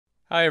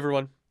Hi,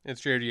 everyone. It's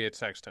Jared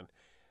Sexton.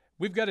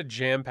 We've got a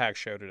jam-packed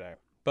show today.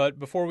 But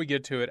before we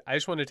get to it, I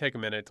just want to take a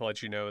minute to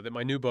let you know that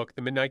my new book,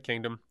 The Midnight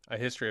Kingdom, A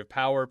History of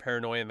Power,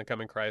 Paranoia, and the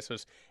Coming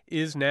Crisis,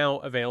 is now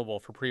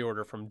available for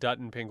pre-order from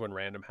Dutton Penguin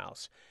Random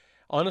House.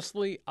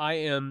 Honestly, I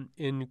am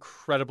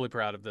incredibly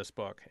proud of this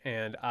book,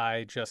 and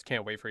I just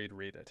can't wait for you to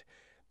read it.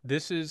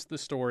 This is the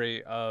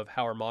story of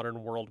how our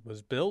modern world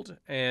was built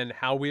and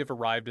how we have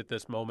arrived at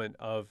this moment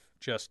of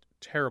just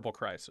terrible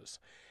crisis.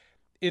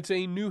 It's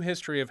a new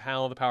history of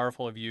how the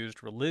powerful have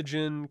used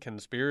religion,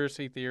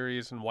 conspiracy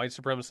theories, and white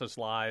supremacist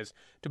lies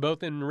to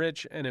both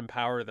enrich and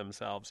empower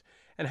themselves,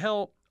 and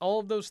how all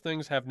of those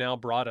things have now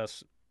brought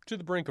us to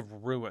the brink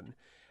of ruin.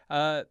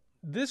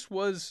 This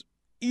was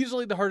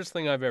easily the hardest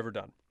thing I've ever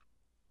done.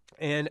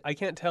 And I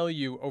can't tell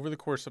you over the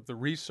course of the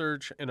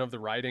research and of the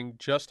writing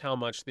just how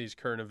much these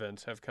current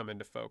events have come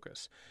into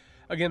focus.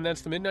 Again,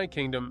 that's The Midnight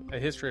Kingdom, A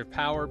History of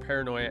Power,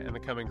 Paranoia, and the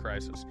Coming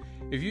Crisis.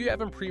 If you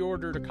haven't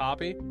pre-ordered a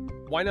copy,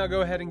 why not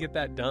go ahead and get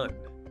that done?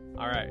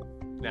 All right,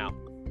 now,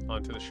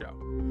 on to the show.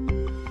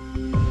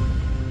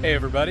 Hey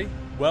everybody,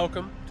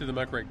 welcome to the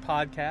Muckrake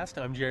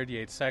Podcast. I'm Jared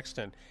Yates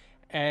Sexton,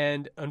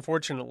 and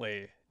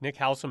unfortunately, Nick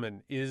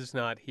Hauselman is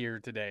not here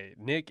today.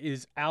 Nick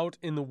is out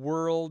in the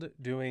world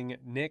doing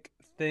Nick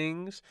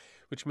things,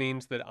 which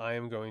means that I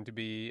am going to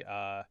be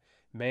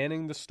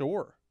manning the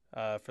store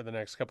for the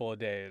next couple of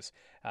days.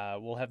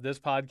 We'll have this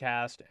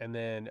podcast, and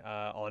then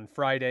on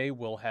Friday,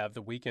 we'll have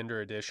the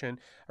Weekender edition.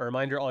 A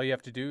reminder, all you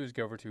have to do is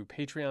go over to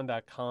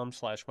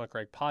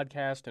patreon.com/muckrake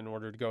podcast in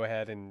order to go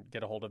ahead and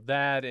get a hold of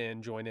that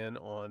and join in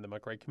on the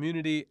Muckrake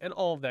community and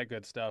all of that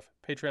good stuff.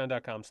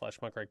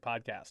 Patreon.com/muckrake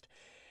podcast.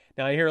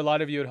 Now, I hear a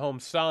lot of you at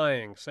home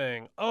sighing,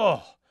 saying,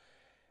 oh,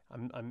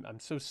 I'm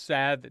so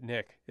sad that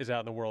Nick is out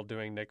in the world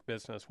doing Nick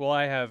business. Well,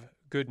 I have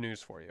good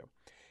news for you.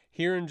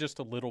 Here in just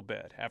a little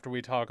bit, after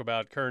we talk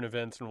about current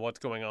events and what's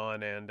going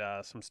on and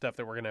some stuff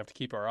that we're going to have to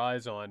keep our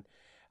eyes on,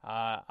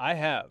 I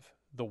have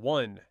the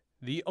one,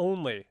 the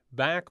only,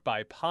 back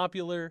by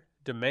popular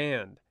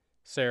demand,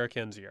 Sarah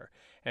Kinzier.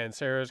 And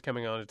Sarah is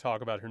coming on to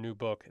talk about her new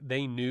book,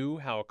 They Knew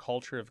How a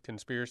Culture of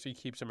Conspiracy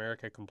Keeps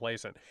America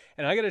Complacent.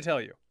 And I got to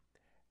tell you,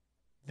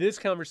 this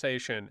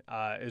conversation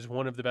is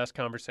one of the best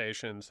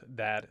conversations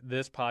that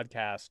this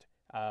podcast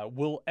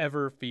will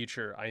ever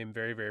feature. I am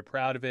very, very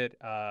proud of it.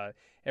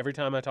 Every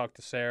time I talk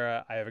to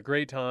Sarah, I have a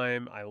great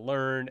time. I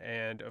learn.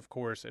 And of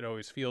course, it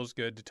always feels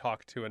good to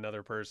talk to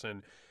another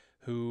person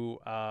who,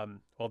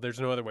 well, there's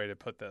no other way to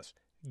put this,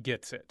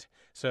 gets it.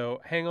 So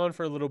hang on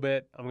for a little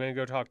bit. I'm going to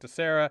go talk to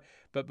Sarah.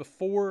 But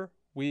before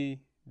we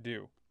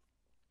do,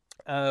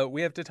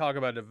 we have to talk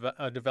about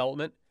a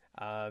development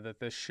that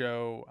this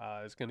show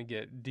is going to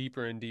get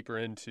deeper and deeper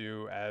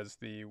into as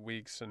the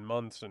weeks and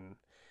months and,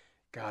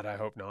 God, I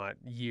hope not,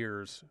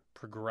 years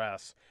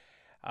progress.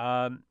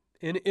 In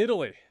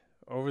Italy,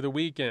 over the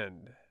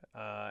weekend,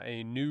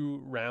 a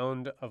new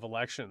round of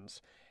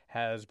elections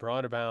has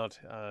brought about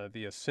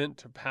the ascent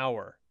to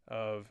power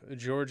of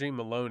Giorgia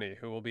Meloni,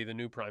 who will be the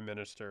new prime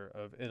minister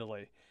of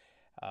Italy.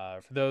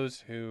 For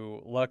those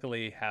who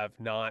luckily have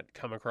not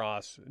come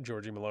across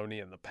Giorgia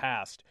Meloni in the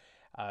past,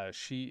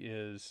 she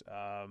is,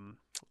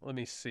 let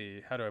me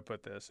see, how do I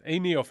put this? A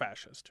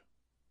neo-fascist.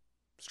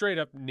 Straight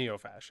up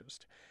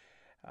neo-fascist.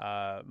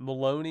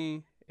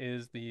 Meloni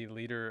is the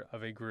leader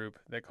of a group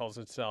that calls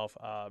itself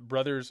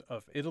Brothers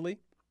of Italy.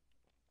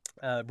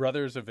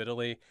 Brothers of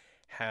Italy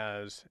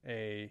has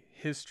a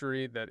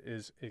history that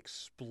is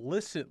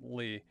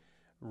explicitly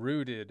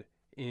rooted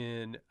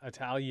in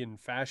Italian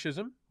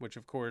fascism, which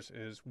of course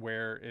is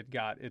where it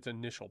got its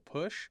initial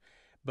push,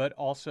 but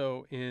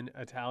also in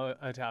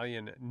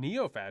Italian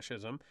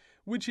neo-fascism,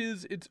 which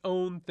is its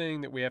own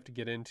thing that we have to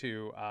get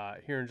into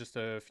here in just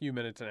a few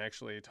minutes and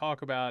actually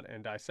talk about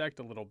and dissect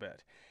a little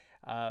bit.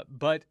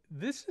 But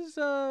this is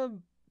a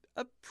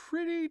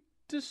pretty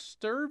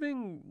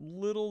disturbing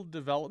little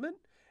development.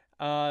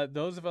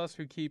 Those of us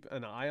who keep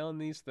an eye on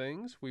these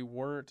things, we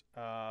weren't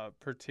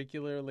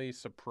particularly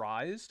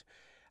surprised.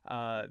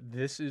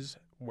 This is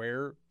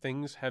where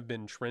things have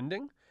been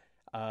trending,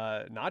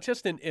 not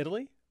just in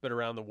Italy, but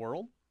around the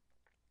world.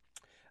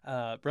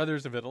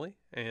 Brothers of Italy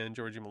and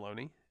Giorgia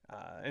Meloni.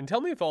 And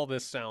tell me if all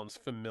this sounds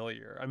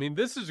familiar. I mean,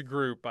 this is a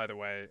group, by the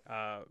way,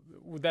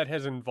 that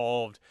has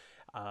involved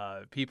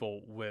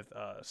people with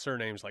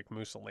surnames like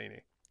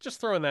Mussolini. Just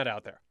throwing that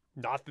out there.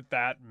 Not that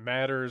that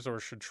matters or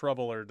should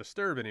trouble or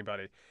disturb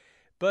anybody.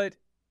 But,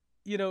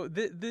 you know,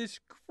 this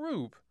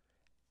group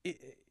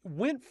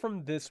went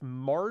from this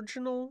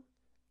marginal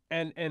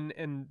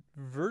and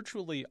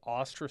virtually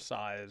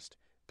ostracized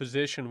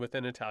position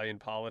within Italian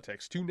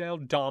politics to now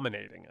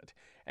dominating it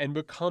and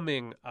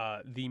becoming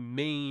the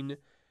main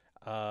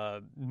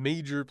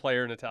major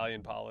player in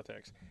Italian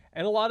politics.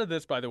 And a lot of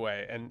this, by the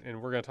way, and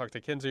we're going to talk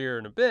to Kinzier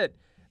in a bit,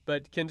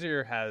 but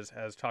Kinzier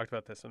has talked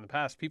about this in the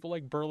past. People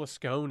like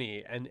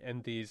Berlusconi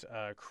and these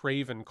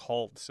craven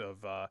cults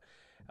of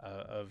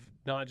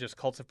not just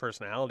cults of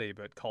personality,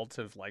 but cults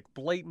of like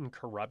blatant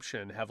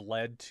corruption have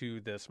led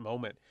to this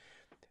moment.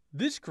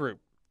 This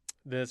group,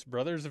 this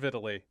Brothers of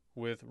Italy,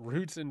 with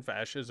roots in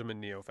fascism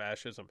and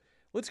neo-fascism,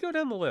 Let's go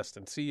down the list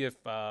and see if,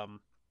 I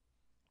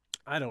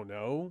don't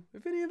know,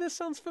 if any of this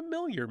sounds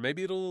familiar.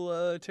 Maybe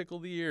it'll tickle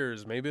the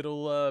ears. Maybe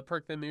it'll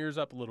perk them ears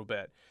up a little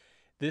bit.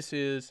 This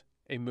is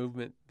a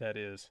movement that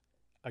is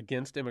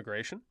against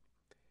immigration,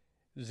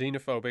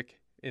 xenophobic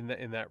in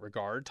that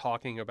regard,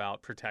 talking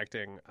about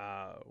protecting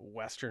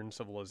Western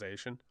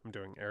civilization. I'm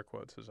doing air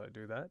quotes as I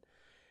do that.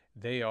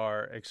 They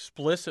are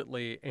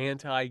explicitly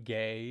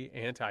anti-gay,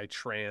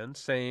 anti-trans,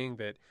 saying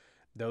that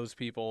those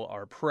people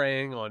are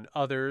preying on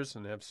others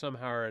and have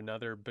somehow or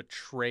another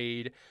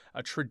betrayed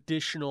a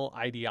traditional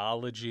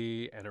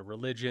ideology and a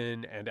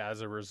religion, and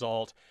as a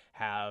result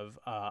have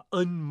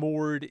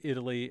unmoored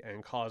Italy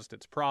and caused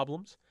its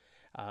problems.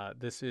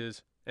 This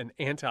is an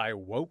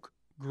anti-woke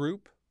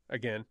group,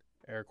 again,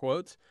 air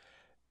quotes.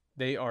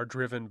 They are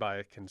driven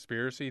by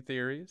conspiracy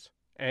theories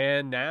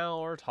and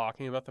now are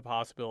talking about the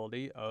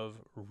possibility of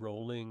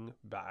rolling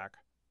back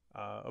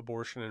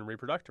abortion and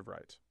reproductive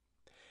rights.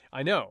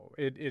 I know,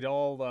 it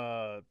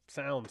all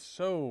sounds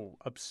so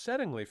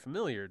upsettingly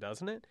familiar,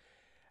 doesn't it?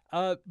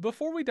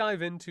 Before we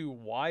dive into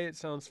why it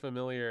sounds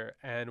familiar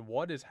and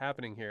what is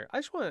happening here, I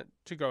just want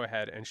to go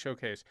ahead and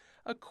showcase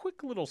a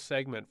quick little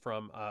segment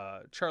from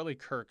Charlie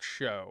Kirk's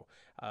show.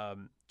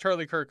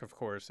 Charlie Kirk, of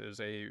course, is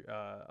a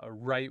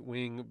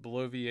right-wing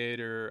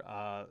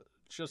bloviator,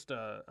 just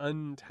a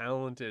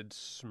untalented,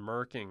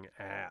 smirking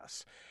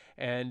ass.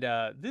 And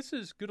this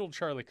is good old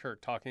Charlie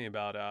Kirk talking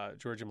about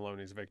Giorgia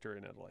Meloni's victory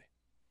in Italy.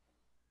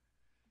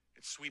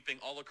 It's sweeping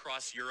all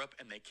across Europe,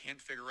 and they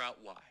can't figure out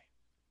why.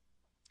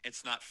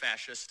 It's not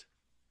fascist.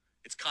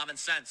 It's common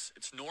sense.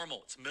 It's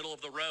normal. It's middle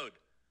of the road.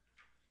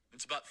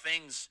 It's about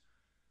things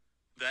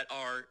that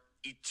are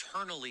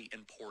eternally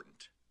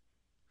important.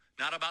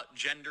 Not about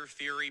gender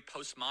theory,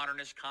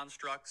 postmodernist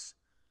constructs,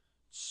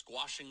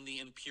 squashing the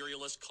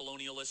imperialist,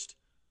 colonialist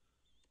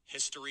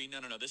history.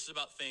 No. This is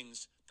about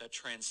things that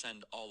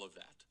transcend all of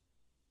that.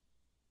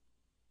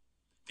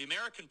 The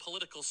American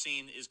political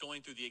scene is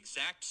going through the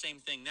exact same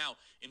thing now.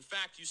 In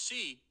fact, you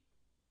see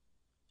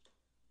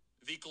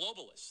the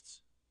globalists,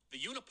 the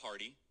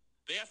Uniparty,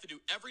 they have to do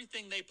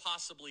everything they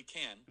possibly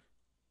can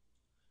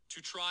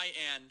to try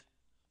and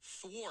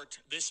thwart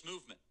this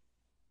movement.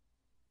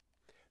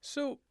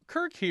 So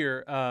Kirk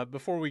here,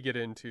 before we get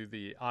into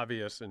the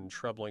obvious and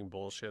troubling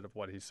bullshit of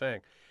what he's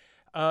saying,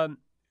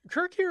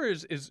 Kirk here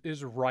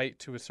is right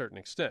to a certain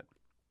extent.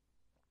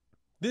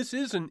 This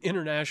is an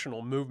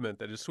international movement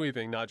that is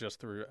sweeping not just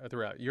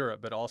throughout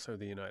Europe, but also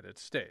the United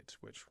States,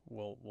 which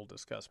we'll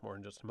discuss more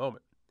in just a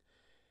moment.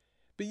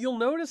 But you'll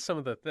notice some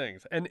of the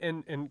things.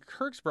 And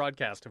Kirk's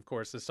broadcast, of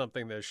course, is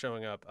something that's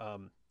showing up.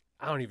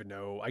 I don't even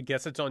know. I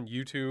guess it's on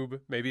YouTube.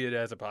 Maybe it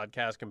has a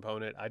podcast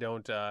component. I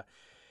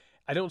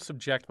don't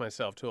subject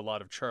myself to a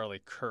lot of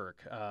Charlie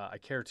Kirk. I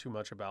care too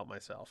much about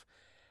myself.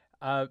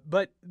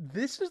 But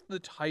this is the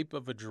type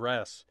of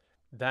address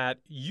that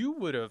you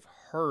would have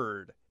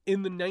heard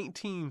in the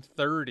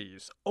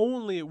 1930s,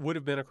 only it would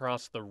have been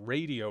across the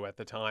radio at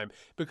the time,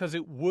 because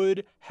it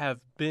would have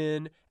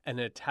been an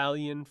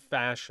Italian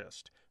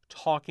fascist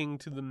talking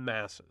to the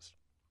masses.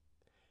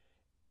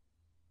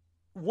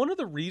 One of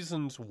the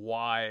reasons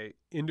why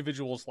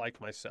individuals like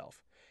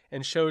myself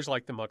and shows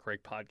like the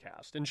Muckrake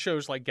Podcast and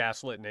shows like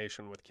Gaslit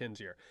Nation with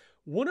Kinzier,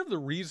 one of the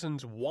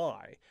reasons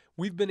why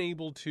we've been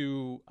able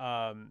to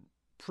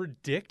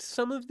predict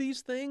some of these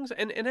things,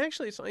 and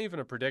actually it's not even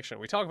a prediction.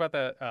 We talk about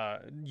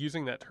that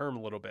using that term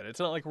a little bit. It's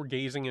not like we're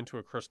gazing into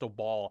a crystal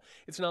ball.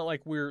 It's not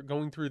like we're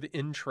going through the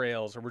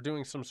entrails or we're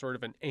doing some sort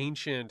of an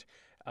ancient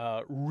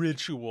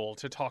ritual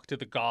to talk to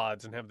the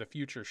gods and have the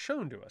future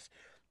shown to us.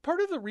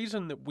 Part of the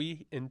reason that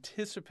we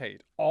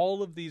anticipate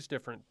all of these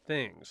different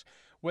things,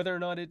 whether or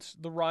not it's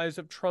the rise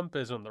of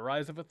Trumpism, the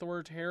rise of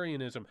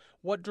authoritarianism,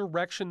 what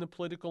direction the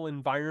political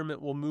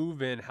environment will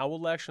move in, how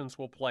elections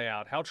will play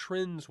out, how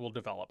trends will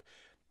develop,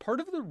 part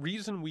of the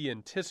reason we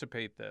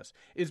anticipate this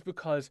is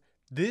because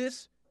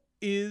this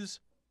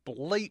is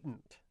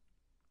blatant.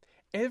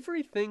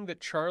 Everything that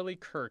Charlie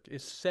Kirk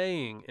is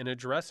saying in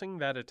addressing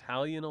that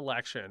Italian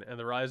election and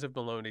the rise of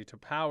Meloni to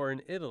power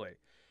in Italy,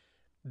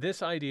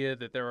 this idea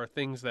that there are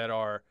things that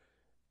are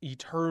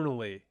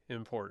eternally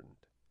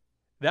important,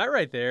 that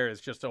right there is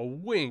just a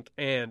wink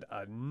and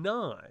a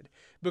nod,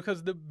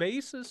 because the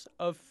basis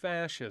of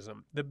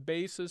fascism, the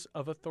basis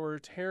of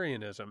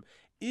authoritarianism,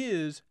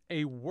 is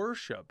a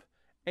worship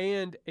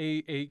and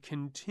a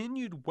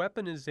continued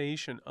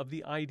weaponization of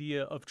the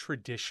idea of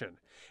tradition.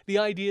 The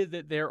idea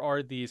that there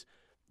are these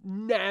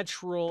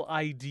natural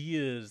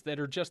ideas that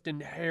are just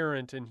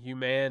inherent in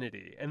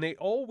humanity, and they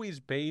always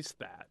base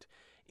that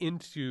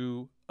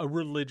into a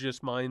religious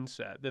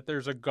mindset, that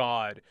there's a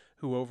God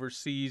who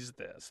oversees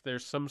this.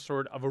 There's some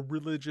sort of a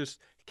religious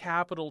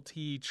capital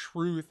T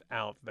truth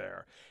out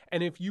there.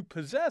 And if you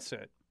possess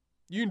it,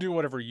 you can do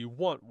whatever you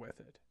want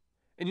with it.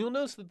 And you'll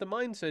notice that the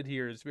mindset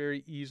here is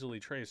very easily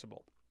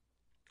traceable.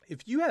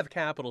 If you have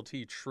capital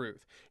T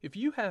truth, if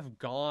you have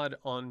God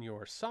on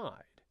your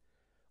side,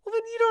 well,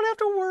 then you don't have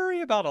to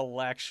worry about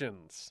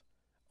elections.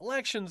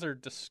 Elections are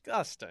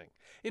disgusting.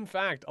 In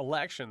fact,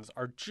 elections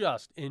are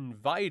just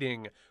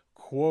inviting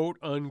quote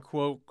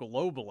unquote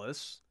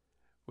globalists,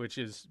 which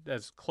is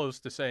as close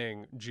to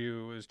saying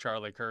Jew as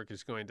Charlie Kirk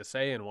is going to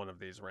say in one of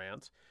these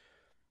rants.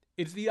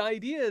 It's the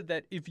idea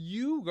that if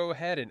you go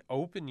ahead and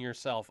open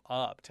yourself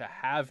up to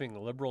having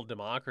liberal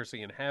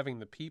democracy and having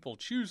the people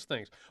choose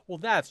things, well,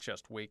 that's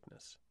just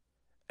weakness.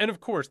 And of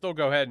course, they'll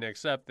go ahead and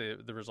accept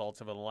the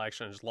results of an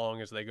election as long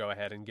as they go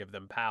ahead and give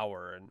them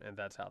power, and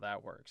that's how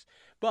that works.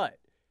 But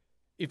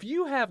if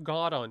you have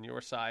God on your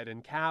side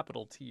and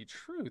capital T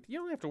truth, you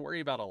don't have to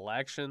worry about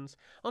elections.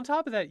 On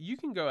top of that, you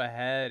can go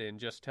ahead and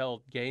just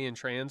tell gay and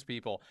trans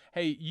people,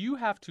 hey, you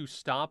have to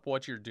stop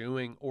what you're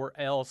doing or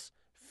else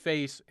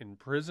face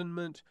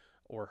imprisonment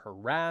or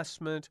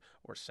harassment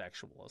or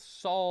sexual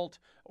assault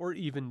or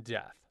even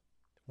death.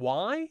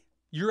 Why?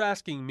 You're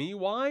asking me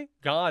why?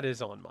 God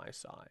is on my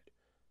side.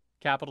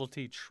 Capital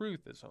T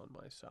truth is on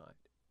my side.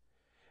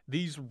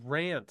 These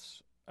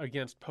rants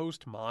against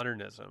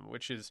postmodernism,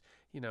 which is,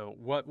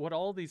 what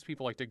all these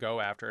people like to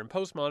go after. And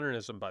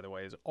postmodernism, by the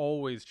way, is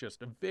always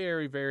just a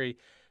very, very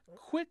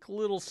quick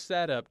little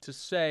setup to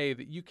say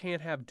that you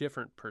can't have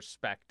different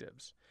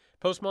perspectives.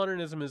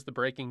 Postmodernism is the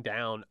breaking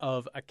down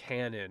of a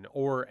canon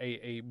or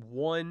a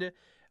one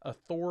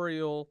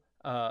authorial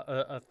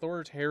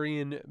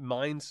authoritarian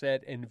mindset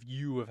and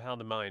view of how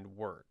the mind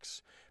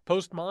works.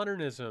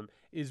 Postmodernism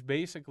is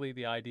basically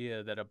the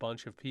idea that a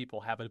bunch of people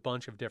have a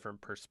bunch of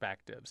different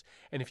perspectives.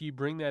 And if you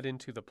bring that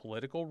into the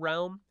political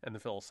realm and the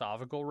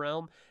philosophical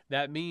realm,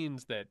 that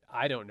means that,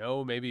 I don't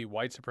know, maybe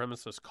white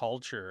supremacist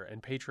culture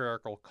and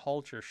patriarchal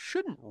culture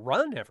shouldn't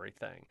run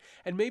everything.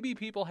 And maybe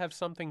people have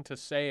something to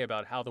say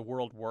about how the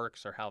world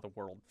works or how the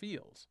world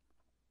feels.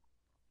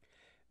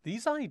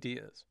 These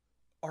ideas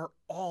are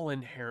all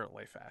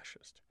inherently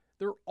fascist.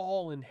 They're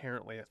all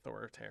inherently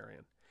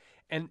authoritarian.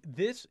 And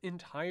this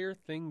entire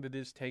thing that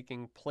is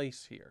taking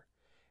place here,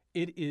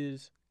 it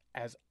is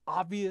as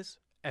obvious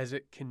as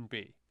it can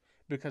be,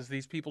 because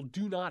these people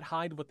do not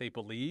hide what they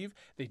believe.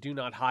 They do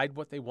not hide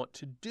what they want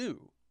to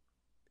do.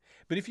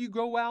 But if you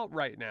go out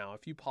right now,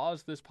 if you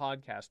pause this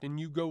podcast and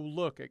you go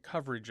look at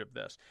coverage of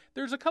this,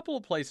 there's a couple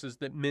of places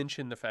that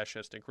mention the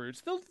fascistic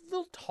roots.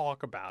 They'll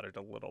talk about it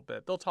a little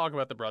bit. They'll talk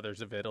about the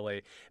Brothers of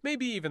Italy.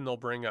 Maybe even they'll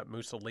bring up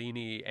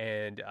Mussolini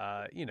and,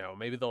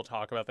 maybe they'll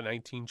talk about the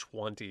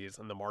 1920s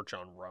and the March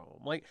on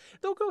Rome. Like,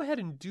 they'll go ahead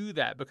and do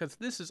that because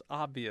this is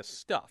obvious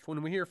stuff.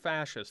 When we hear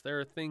fascist,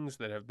 there are things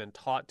that have been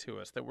taught to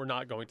us that we're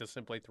not going to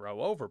simply throw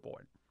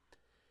overboard.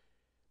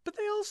 But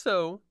they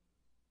also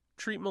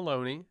treat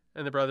Maloney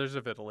and the Brothers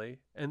of Italy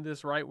and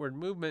this rightward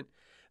movement,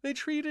 they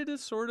treat it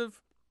as sort of,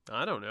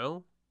 I don't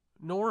know,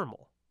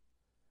 normal.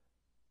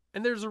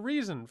 And there's a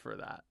reason for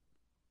that.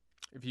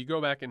 If you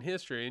go back in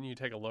history and you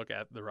take a look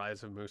at the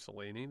rise of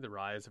Mussolini, the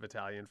rise of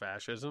Italian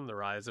fascism, the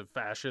rise of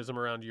fascism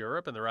around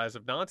Europe, and the rise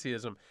of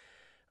Nazism,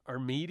 our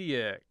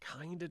media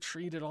kind of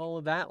treated all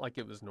of that like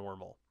it was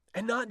normal.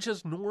 And not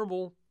just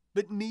normal,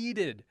 but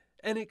needed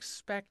and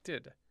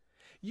expected.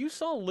 You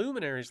saw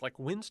luminaries like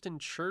Winston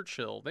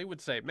Churchill. They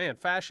would say, man,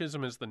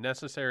 fascism is the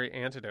necessary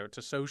antidote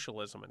to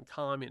socialism and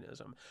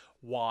communism.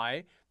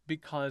 Why?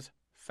 Because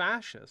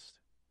fascists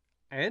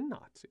and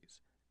Nazis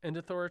and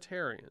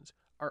authoritarians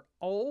are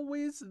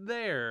always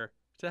there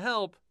to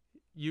help,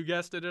 you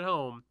guessed it at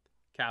home,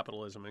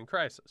 capitalism in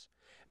crisis.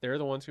 They're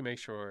the ones who make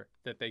sure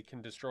that they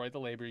can destroy the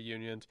labor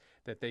unions,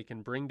 that they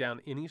can bring down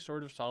any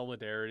sort of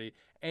solidarity,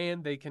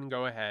 and they can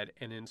go ahead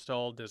and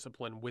install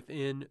discipline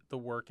within the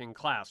working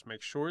class.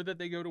 Make sure that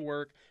they go to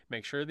work,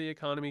 make sure the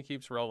economy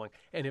keeps rolling.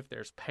 And if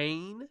there's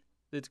pain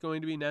that's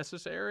going to be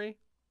necessary,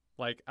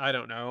 like, I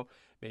don't know,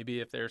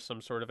 maybe if there's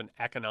some sort of an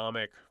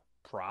economic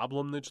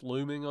problem that's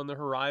looming on the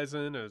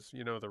horizon as,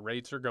 the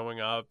rates are going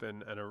up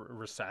and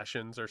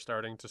recessions are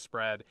starting to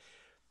spread,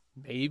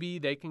 maybe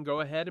they can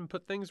go ahead and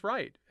put things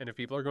right. And if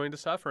people are going to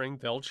suffering,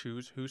 they'll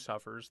choose who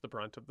suffers the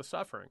brunt of the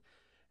suffering.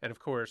 And of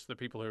course, the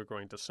people who are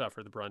going to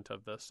suffer the brunt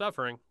of the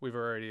suffering, we've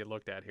already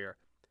looked at here.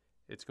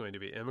 It's going to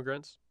be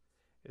immigrants.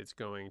 It's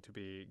going to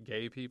be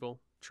gay people,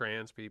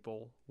 trans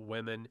people,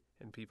 women,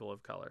 and people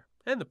of color.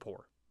 And the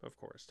poor, of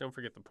course. Don't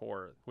forget the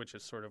poor, which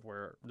is sort of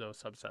where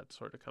those subsets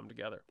sort of come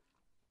together.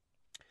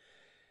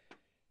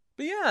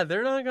 But yeah,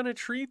 they're not going to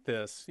treat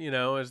this,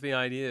 as the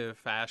idea of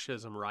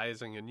fascism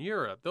rising in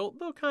Europe.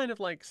 They'll kind of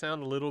like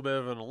sound a little bit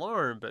of an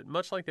alarm, but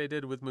much like they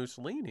did with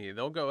Mussolini,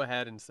 they'll go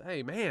ahead and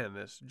say, man,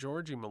 this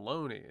Giorgia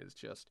Meloni is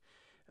just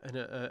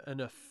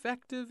an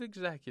effective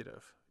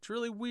executive. It's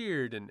really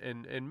weird,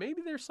 and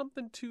maybe there's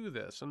something to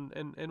this,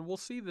 and we'll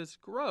see this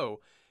grow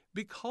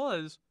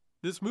because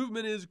this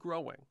movement is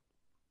growing.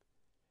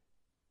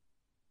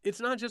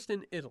 It's not just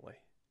in Italy.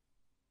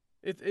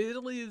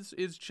 Italy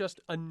is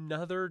just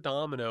another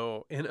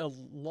domino in a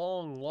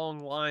long, long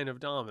line of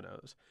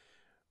dominoes.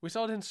 We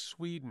saw it in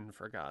Sweden,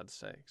 for God's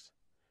sakes.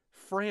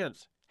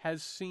 France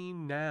has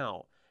seen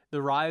now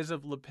the rise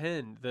of Le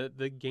Pen,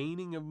 the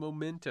gaining of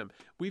momentum.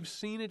 We've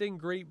seen it in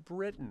Great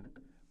Britain,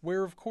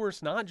 where, of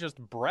course, not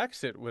just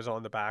Brexit was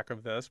on the back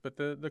of this, but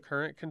the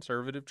current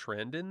conservative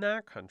trend in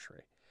that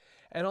country.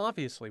 And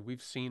obviously,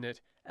 we've seen it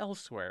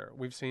elsewhere.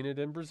 We've seen it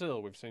in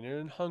Brazil, we've seen it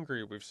in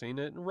Hungary, we've seen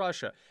it in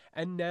Russia,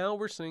 and now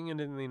we're seeing it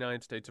in the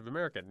United States of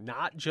America,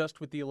 not just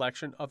with the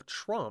election of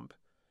Trump,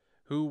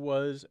 who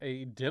was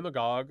a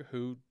demagogue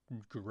who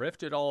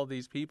grifted all of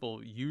these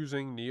people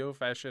using neo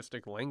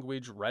fascistic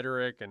language,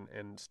 rhetoric,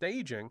 and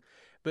staging,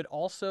 but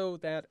also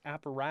that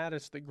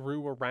apparatus that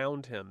grew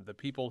around him, the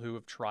people who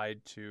have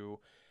tried to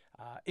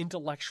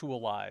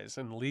intellectualize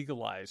and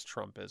legalize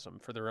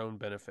Trumpism for their own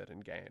benefit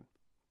and gain.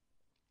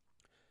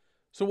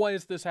 So, why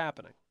is this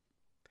happening?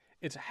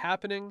 It's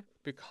happening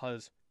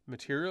because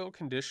material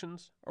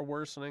conditions are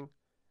worsening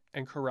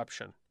and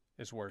corruption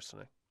is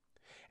worsening.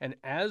 And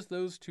as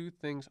those two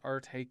things are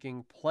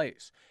taking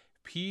place,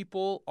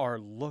 people are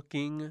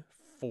looking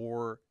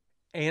for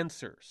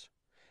answers.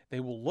 They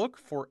will look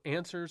for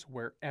answers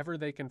wherever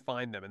they can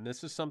find them. And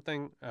this is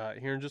something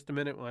here in just a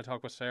minute when I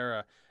talk with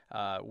Sarah,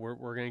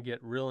 we're going to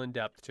get real in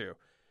depth to.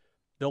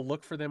 They'll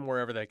look for them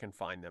wherever they can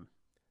find them.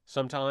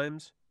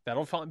 Sometimes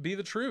that'll be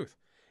the truth.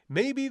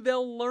 Maybe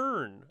they'll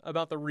learn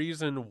about the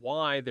reason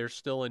why there's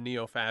still a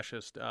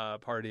neo-fascist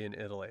party in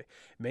Italy.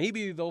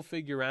 Maybe they'll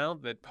figure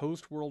out that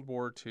post-World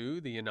War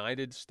II, the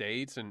United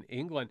States and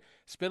England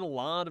spent a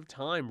lot of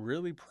time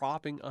really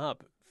propping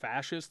up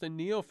fascist and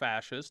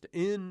neo-fascist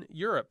in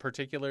Europe,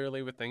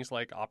 particularly with things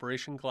like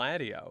Operation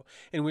Gladio,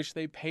 in which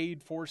they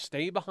paid for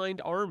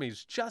stay-behind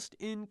armies just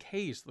in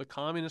case the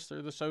communists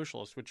or the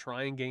socialists would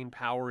try and gain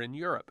power in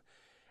Europe,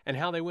 and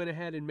how they went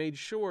ahead and made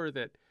sure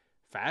that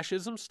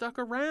fascism stuck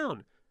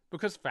around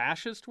because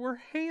fascists were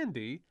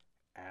handy,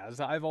 as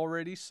I've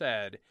already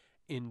said,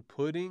 in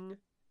putting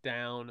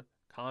down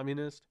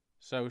communist,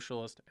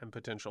 socialist, and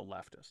potential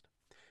leftist.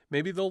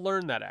 Maybe they'll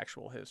learn that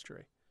actual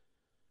history.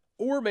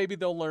 Or maybe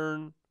they'll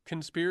learn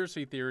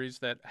conspiracy theories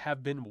that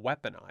have been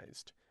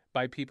weaponized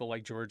by people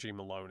like Giorgi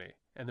Meloni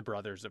and the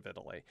Brothers of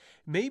Italy.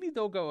 Maybe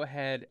they'll go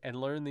ahead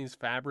and learn these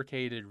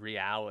fabricated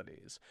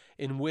realities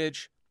in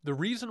which the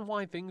reason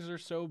why things are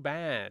so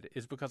bad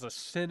is because a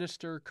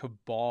sinister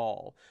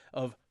cabal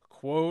of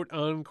quote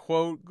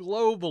unquote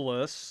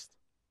globalists,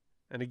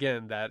 and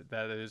again, that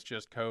is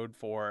just code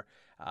for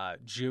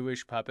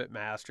Jewish puppet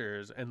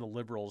masters and the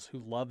liberals who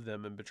love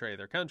them and betray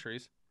their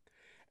countries.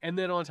 And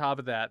then on top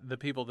of that, the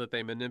people that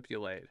they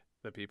manipulate,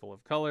 the people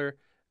of color,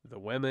 the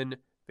women,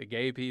 the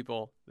gay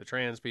people, the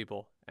trans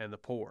people, and the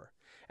poor.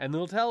 And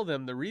they'll tell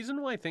them the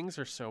reason why things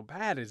are so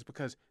bad is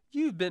because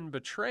you've been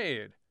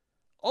betrayed.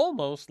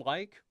 Almost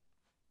like,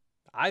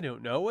 I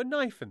don't know, a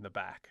knife in the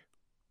back,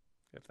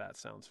 if that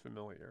sounds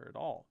familiar at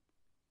all.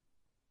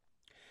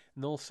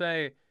 And they'll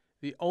say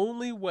the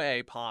only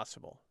way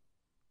possible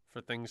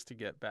for things to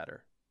get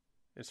better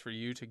is for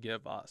you to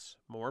give us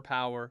more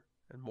power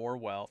and more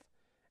wealth,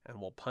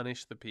 and we'll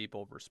punish the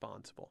people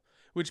responsible,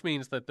 which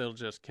means that they'll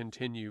just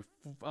continue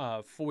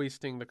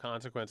foisting the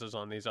consequences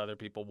on these other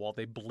people while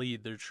they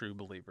bleed their true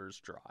believers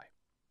dry.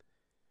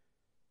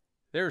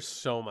 There's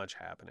so much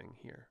happening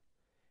here.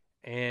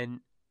 And,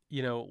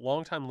 you know,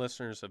 longtime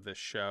listeners of this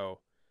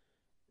show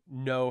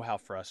know how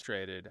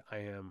frustrated I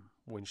am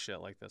when shit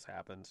like this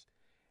happens.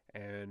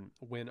 And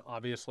when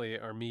obviously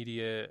our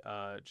media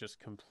just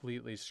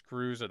completely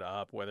screws it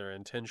up, whether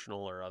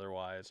intentional or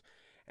otherwise,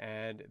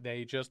 and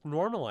they just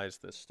normalize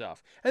this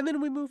stuff. And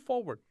then we move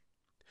forward.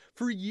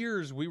 For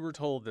years, we were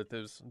told that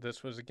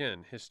this was,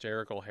 again,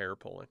 hysterical hair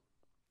pulling,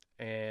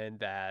 and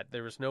that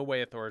there was no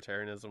way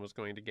authoritarianism was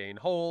going to gain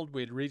hold.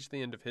 We'd reached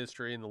the end of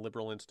history, and the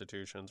liberal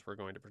institutions were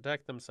going to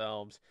protect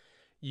themselves.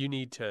 You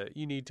need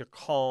to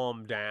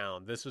calm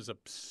down. This is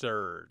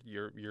absurd.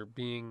 You're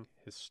being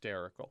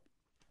hysterical.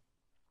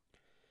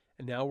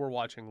 And now we're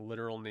watching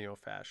literal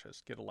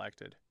neo-fascists get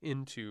elected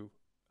into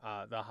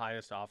the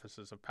highest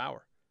offices of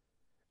power.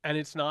 And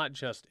it's not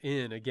just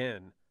in,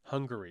 again,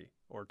 Hungary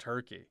or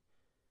Turkey.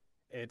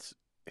 It's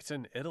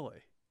in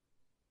Italy.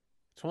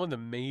 It's one of the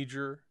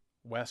major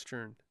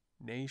Western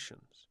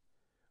nations.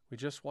 We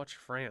just watched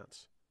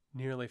France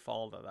nearly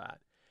fall to that.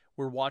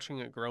 We're watching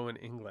it grow in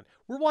England.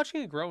 We're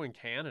watching it grow in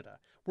Canada.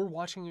 We're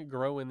watching it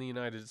grow in the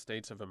United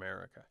States of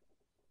America.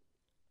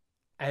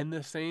 And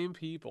the same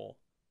people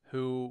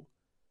who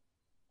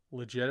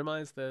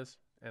legitimize this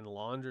and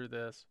launder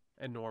this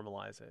and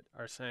normalize it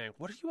are saying,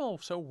 what are you all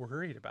so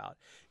worried about?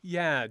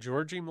 Yeah,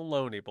 Giorgi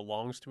Meloni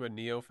belongs to a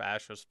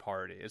neo-fascist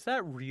party. Is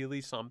that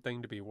really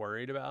something to be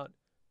worried about?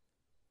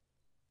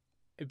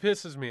 It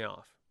pisses me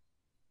off.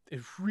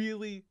 It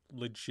really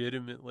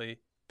legitimately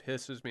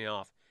pisses me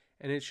off,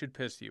 and it should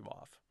piss you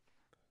off.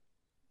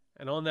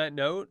 And on that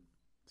note,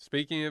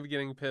 speaking of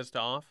getting pissed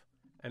off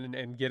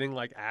and getting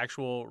like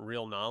actual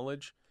real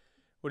knowledge,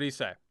 what do you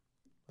say?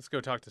 Let's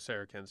go talk to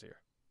Sarah Kendzior.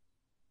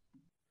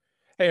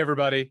 Hey,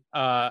 everybody.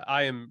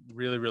 I am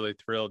really, really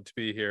thrilled to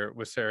be here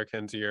with Sarah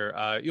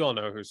Kendzior. You all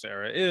know who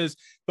Sarah is,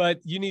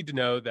 but you need to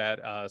know that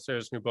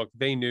Sarah's new book,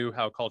 They Knew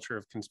How Culture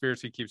of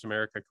Conspiracy Keeps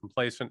America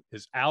Complacent,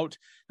 is out.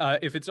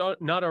 If it's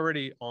not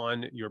already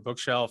on your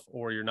bookshelf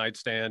or your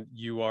nightstand,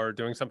 you are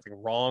doing something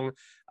wrong.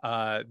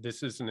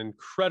 This is an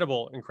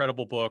incredible,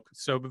 incredible book.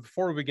 So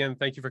before we begin,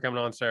 thank you for coming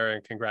on, Sarah,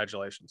 and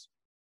congratulations.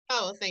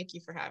 Oh, thank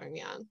you for having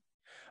me on.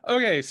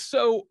 Okay,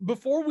 so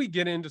before we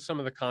get into some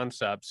of the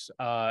concepts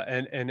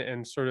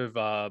and sort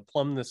of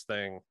plumb this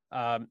thing,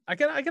 I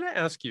gotta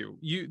ask you.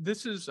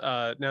 This is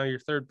now your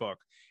third book,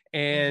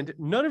 and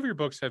Mm-hmm. none of your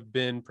books have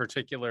been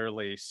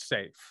particularly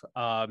safe.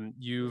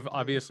 You've Mm-hmm.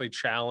 obviously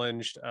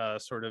challenged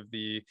sort of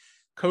the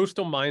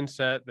coastal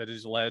mindset that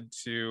has led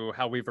to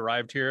how we've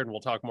arrived here, and we'll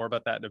talk more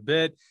about that in a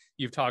bit.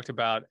 You've talked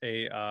about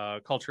a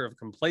culture of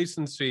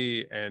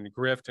complacency and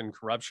grift and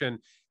corruption.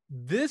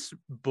 This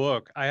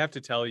book, I have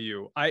to tell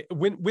you,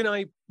 when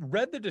I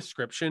read the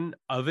description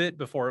of it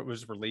before it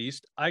was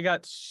released, I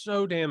got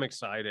so damn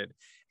excited.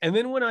 And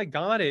then when I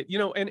got it,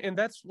 and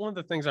that's one of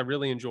the things I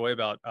really enjoy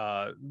about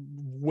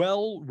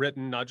well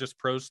written, not just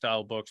prose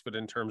style books, but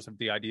in terms of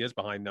the ideas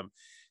behind them.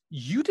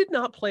 You did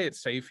not play it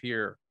safe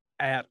here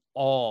at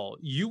all.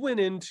 You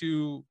went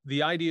into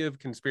the idea of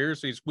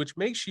conspiracies, which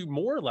makes you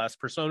more or less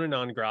persona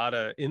non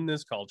grata in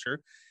this culture.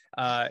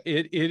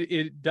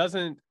 It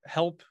doesn't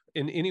help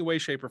in any way,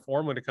 shape, or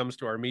form when it comes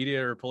to our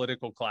media or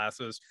political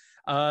classes.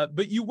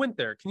 But you went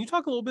there. Can you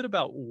talk a little bit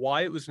about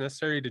why it was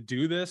necessary to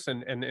do this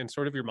and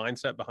sort of your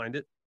mindset behind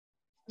it?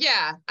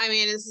 Yeah, I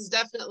mean, this is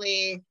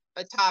definitely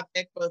a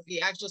topic, both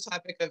the actual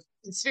topic of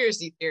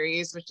conspiracy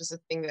theories, which is a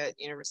thing that,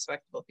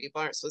 respectable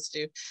people aren't supposed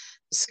to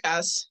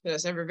discuss.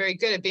 It's never very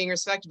good at being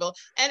respectable,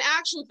 and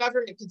actual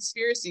government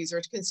conspiracies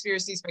or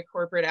conspiracies by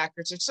corporate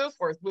actors or so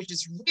forth, which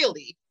is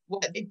really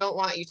what they don't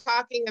want you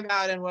talking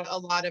about and what a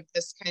lot of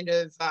this kind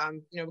of,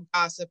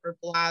 gossip or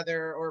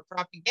blather or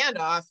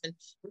propaganda often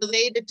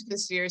related to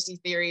conspiracy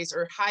theories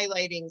or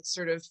highlighting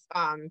sort of,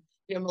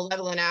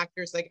 malevolent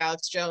actors like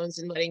Alex Jones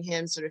and letting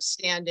him sort of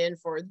stand in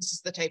for this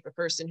is the type of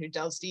person who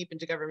delves deep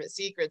into government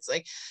secrets.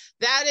 Like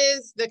that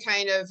is the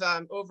kind of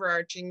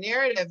overarching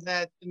narrative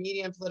that the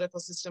media and political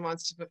system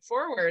wants to put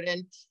forward.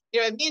 And,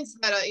 it means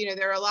that,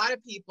 there are a lot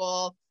of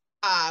people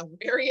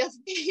wary of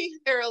me.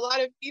 There are a lot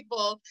of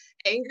people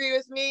angry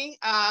with me.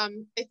 I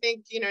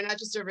think, not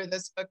just over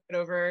this book, but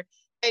over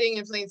hiding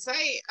in plain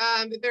sight.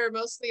 But there are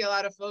mostly a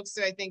lot of folks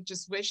who I think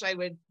just wish I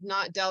would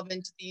not delve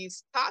into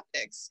these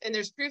topics. And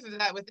there's proof of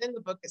that within the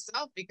book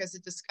itself because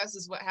it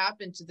discusses what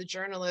happened to the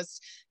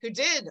journalists who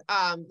did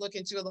look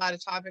into a lot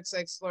of topics I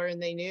explore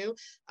and they knew,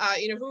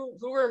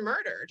 who were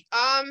murdered.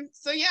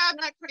 So yeah, I'm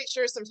not quite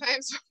sure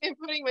sometimes I'm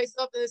putting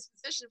myself in this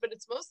position, but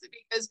it's mostly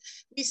because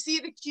we see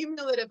the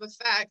cumulative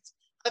effect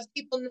of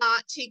people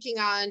not taking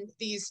on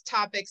these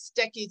topics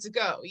decades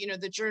ago.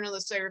 The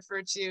journalists I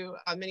referred to,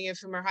 many of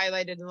whom are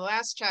highlighted in the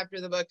last chapter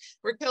of the book,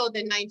 were killed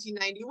in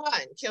 1991,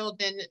 killed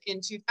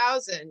in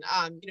 2000,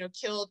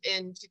 killed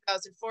in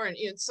 2004, and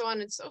so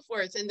on and so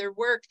forth, and their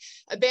work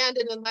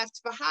abandoned and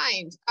left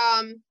behind.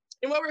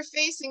 And what we're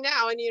facing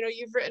now, and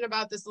you've written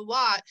about this a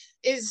lot,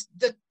 is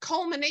the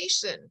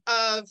culmination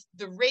of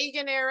the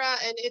Reagan era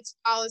and its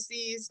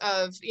policies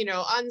of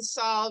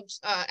unsolved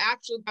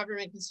actual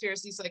government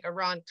conspiracies like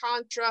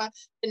Iran-Contra,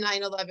 the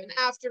 9/11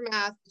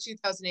 aftermath, the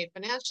 2008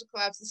 financial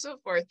collapse, and so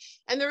forth.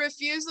 And the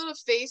refusal to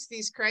face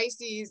these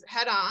crises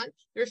head on,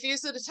 the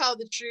refusal to tell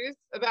the truth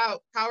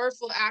about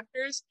powerful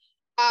actors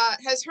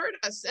has hurt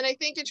us. And I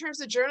think in terms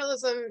of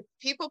journalism,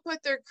 people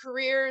put their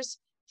careers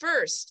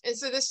first. And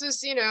so this is,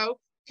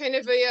 kind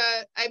of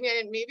I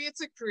mean, maybe it's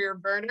a career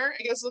burner.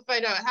 I guess we'll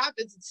find out what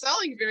happens. It's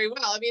selling very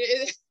well. I mean,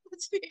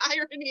 it's the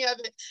irony of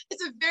it.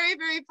 It's a very,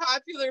 very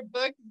popular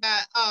book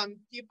that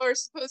people are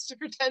supposed to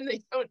pretend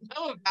they don't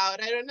know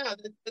about. I don't know.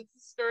 That's the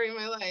story of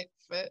my life.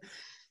 But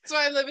that's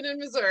why I'm living in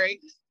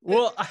Missouri.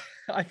 Well,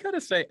 I gotta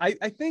say, I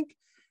think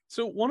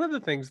so. One of the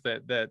things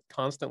that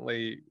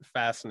constantly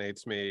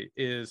fascinates me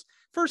is,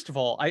 first of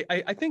all,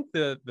 I think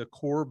the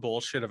core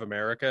bullshit of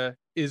America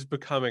is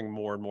becoming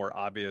more and more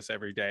obvious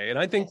every day, and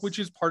I think which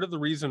Yes. is part of the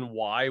reason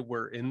why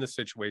we're in the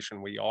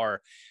situation we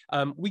are.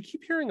 We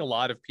keep hearing a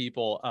lot of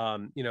people,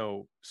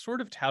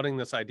 sort of touting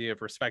this idea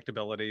of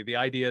respectability, the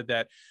idea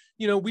that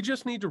we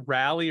just need to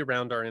rally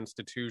around our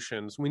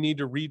institutions. We need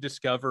to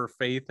rediscover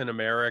faith in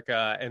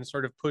America and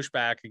sort of push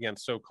back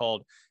against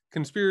so-called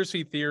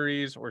conspiracy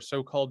theories or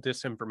so-called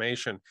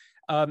disinformation.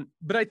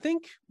 But I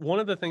think one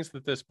of the things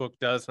that this book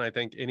does, and I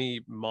think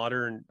any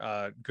modern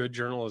good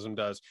journalism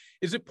does,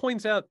 is it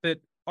points out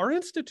that our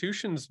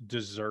institutions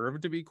deserve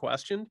to be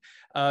questioned.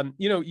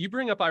 You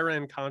bring up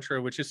Iran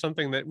Contra, which is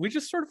something that we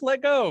just sort of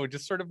let go,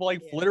 just sort of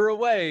like Yeah. flitter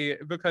away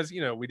because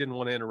we didn't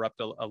want to interrupt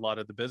a lot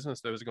of the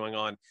business that was going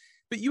on.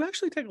 But you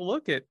actually take a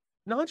look at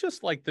not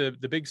just like the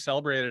big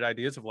celebrated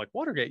ideas of like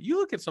Watergate. You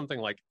look at something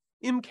like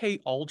MK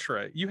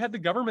Ultra. You had the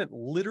government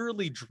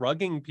literally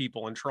drugging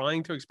people and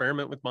trying to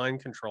experiment with mind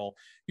control.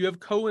 You have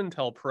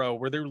COINTELPRO,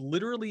 where they're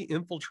literally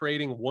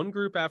infiltrating one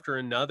group after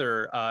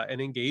another and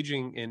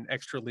engaging in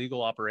extra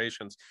legal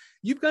operations.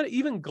 You've got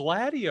even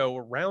Gladio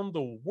around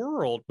the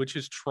world, which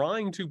is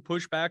trying to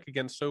push back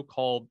against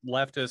so-called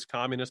leftist,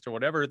 communist, or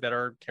whatever that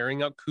are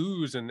carrying out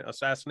coups and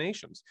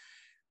assassinations.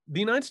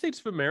 The United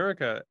States of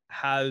America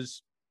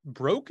has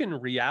broken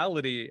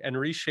reality and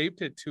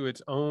reshaped it to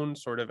its own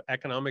sort of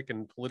economic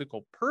and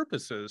political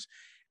purposes.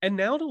 And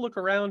now to look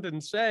around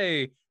and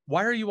say,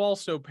 why are you all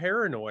so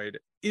paranoid?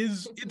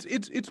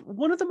 it's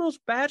one of the most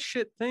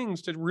batshit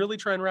things to really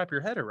try and wrap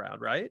your head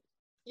around, right?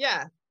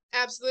 Yeah,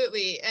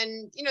 absolutely.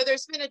 And,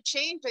 there's been a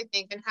change, I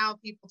think, in how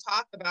people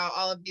talk about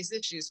all of these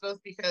issues,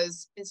 both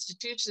because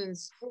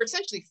institutions were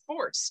essentially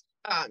forced,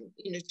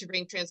 to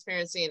bring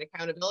transparency and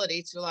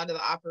accountability to a lot of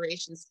the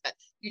operations that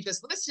you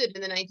just listed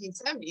in the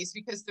 1970s,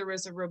 because there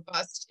was a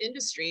robust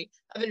industry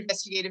of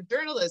investigative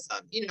journalism,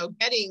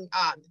 getting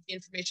the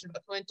information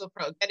about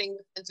COINTELPRO, getting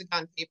the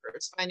Pentagon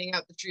Papers, finding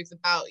out the truth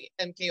about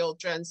MK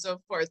Ultra and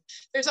so forth.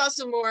 There's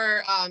also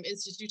more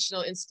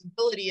institutional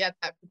instability at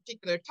that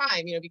particular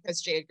time,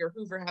 because J. Edgar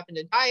Hoover happened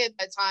to die at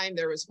that time.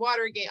 There was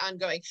Watergate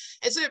ongoing.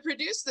 And so it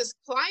produced this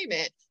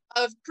climate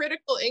of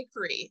critical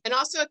inquiry and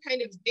also a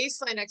kind of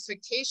baseline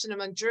expectation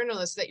among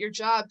journalists that your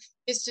job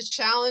is to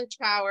challenge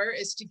power,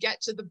 is to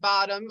get to the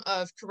bottom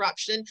of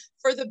corruption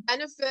for the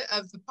benefit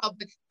of the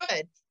public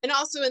good. And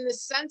also in the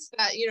sense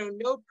that,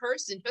 no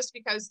person, just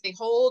because they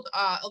hold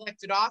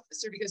elected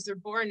office or because they're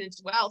born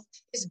into wealth,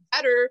 is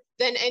better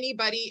than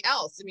anybody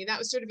else. I mean, that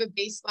was sort of a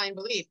baseline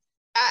belief.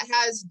 That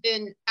has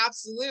been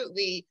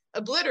absolutely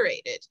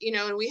obliterated,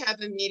 and we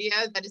have a media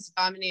that is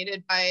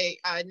dominated by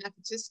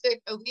nepotistic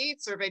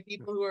elites or by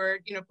people who are,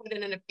 put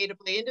in a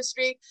pay-to-play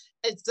industry.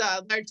 It's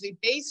largely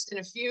based in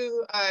a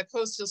few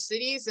coastal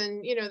cities,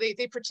 and,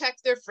 they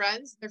protect their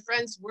friends. Their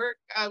friends work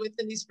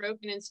within these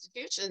broken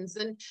institutions.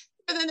 And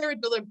then there were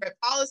deliberate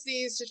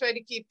policies to try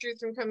to keep truth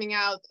from coming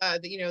out,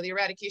 the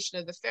eradication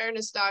of the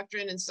fairness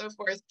doctrine and so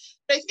forth.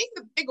 But I think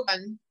the big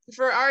one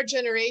for our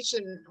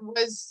generation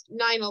was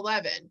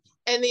 9/11.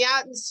 And the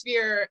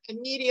atmosphere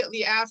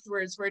immediately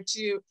afterwards were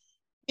to,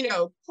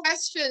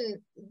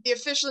 question the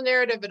official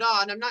narrative at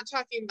all. And I'm not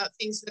talking about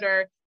things that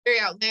are very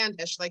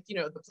outlandish, like,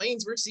 the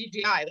planes were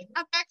CGI, like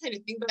not that kind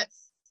of thing, but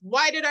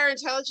why did our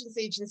intelligence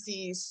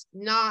agencies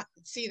not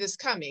see this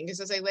coming? Because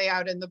as I lay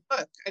out in the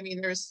book, I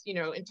mean, there's,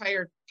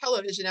 entire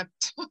television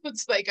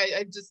episodes. Like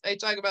I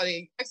talk about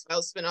a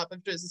X-Files spinoff.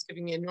 I'm sure this is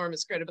giving me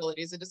enormous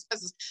credibility as it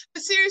discusses.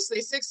 But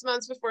seriously, 6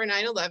 months before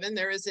 9/11,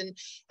 there was an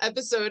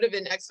episode of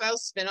an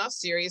X-Files spinoff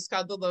series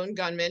called The Lone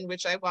Gunman,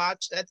 which I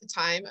watched at the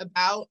time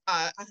about,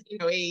 a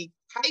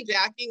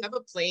hijacking of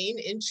a plane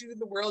into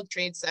the World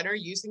Trade Center,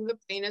 using the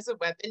plane as a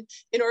weapon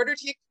in order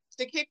to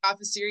kick off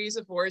a series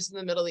of wars in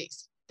the Middle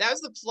East. That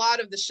was the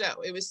plot of the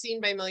show. It was seen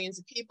by millions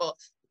of people.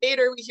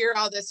 Later, we hear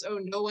all this, oh,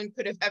 no one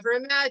could have ever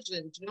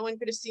imagined. No one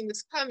could have seen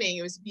this coming.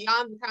 It was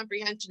beyond the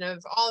comprehension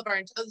of all of our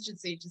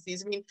intelligence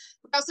agencies. I mean,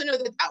 we also know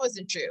that that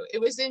wasn't true. It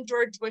was in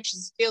George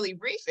Bush's daily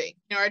briefing.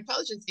 Our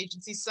intelligence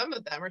agencies, some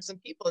of them, or some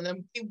people in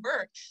them, they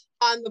were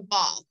on the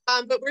ball.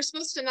 But we're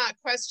supposed to not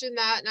question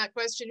that, not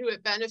question who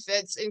it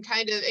benefits, and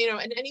kind of,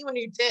 and anyone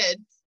who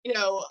did,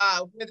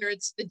 whether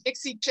it's the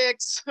Dixie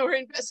Chicks or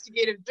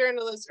investigative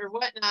journalists or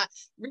whatnot,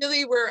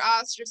 really were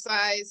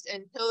ostracized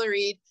and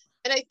pilloried.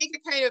 And I think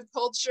a kind of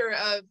culture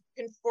of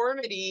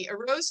conformity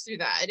arose through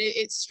that.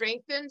 It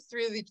strengthened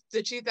through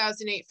the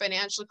 2008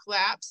 financial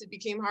collapse. It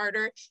became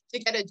harder to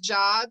get a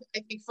job.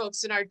 I think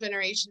folks in our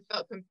generation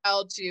felt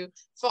compelled to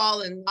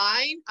fall in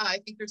line. I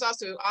think there's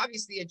also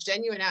obviously a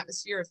genuine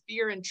atmosphere of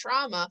fear and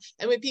trauma.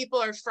 And when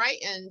people are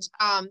frightened,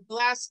 the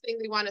last thing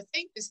they want to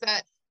think is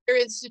that their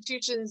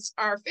institutions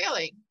are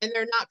failing and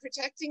they're not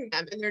protecting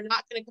them and they're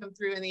not going to come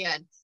through in the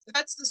end. So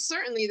that's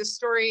certainly the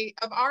story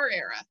of our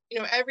era.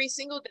 Every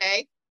single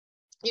day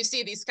you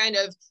see these kind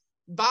of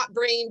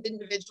bot-brained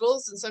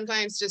individuals, and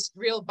sometimes just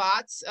real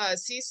bots,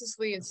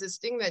 ceaselessly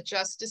insisting that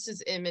justice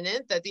is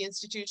imminent, that the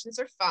institutions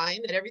are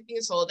fine, that everything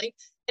is holding.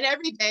 And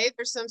every day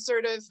there's some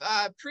sort of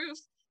proof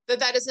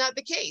that is not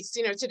the case.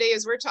 Today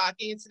as we're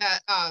talking, it's that,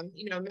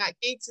 Matt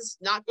Gaetz is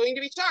not going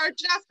to be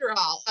charged after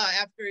all,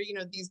 after,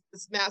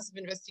 this massive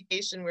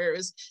investigation where it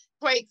was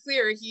quite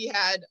clear he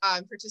had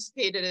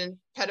participated in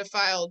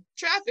pedophile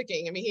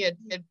trafficking. I mean, he had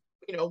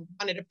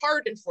wanted a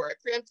pardon for it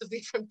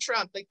preemptively from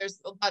Trump. Like, there's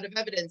a lot of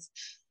evidence.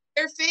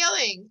 They're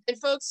failing, and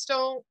folks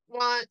don't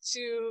want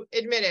to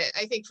admit it,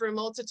 I think, for a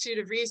multitude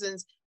of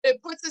reasons.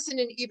 It puts us in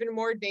an even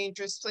more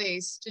dangerous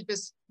place to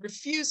just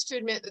refuse to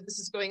admit that this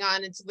is going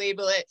on and to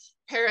label it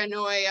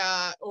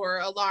paranoia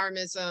or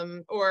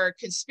alarmism or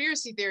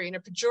conspiracy theory in a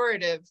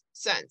pejorative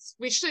sense.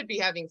 We should be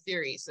having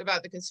theories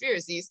about the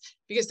conspiracies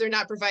because they're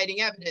not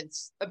providing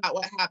evidence about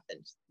what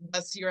happened.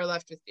 Thus, you are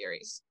left with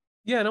theories.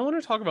 Yeah, and I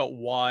want to talk about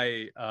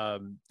why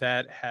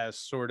that has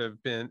sort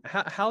of been,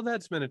 how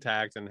that's been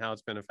attacked and how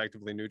it's been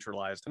effectively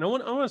neutralized. And I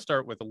want to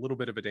start with a little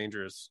bit of a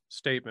dangerous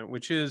statement,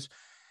 which is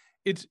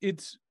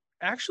it's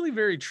actually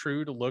very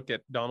true to look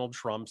at Donald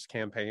Trump's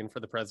campaign for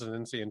the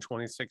presidency in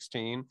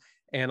 2016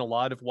 and a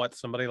lot of what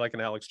somebody like an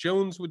Alex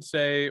Jones would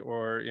say,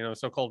 or,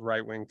 so-called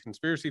right-wing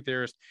conspiracy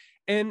theorist,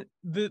 And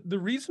the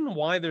reason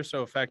why they're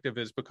so effective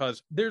is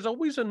because there's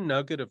always a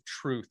nugget of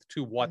truth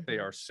to what they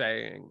are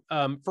saying.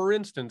 For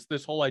instance,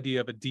 this whole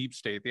idea of a deep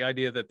state, the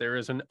idea that there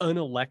is an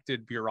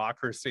unelected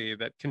bureaucracy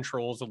that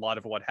controls a lot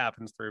of what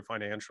happens through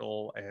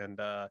financial and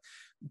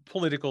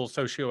political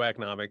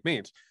socioeconomic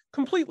means.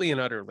 Completely and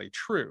utterly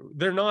true.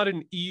 They're not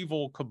an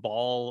evil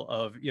cabal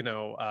of,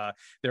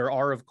 there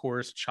are, of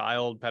course,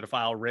 child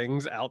pedophile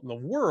rings out in the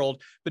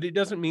world, but it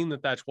doesn't mean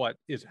that that's what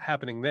is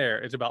happening there.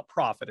 It's about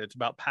profit, it's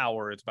about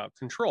power, it's about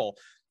control.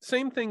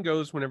 Same thing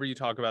goes whenever you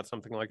talk about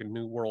something like a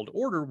New World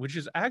Order, which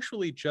is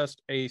actually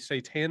just a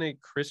satanic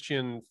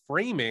Christian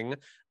framing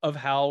of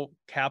how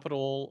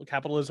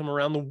capitalism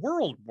around the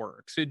world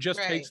works. It just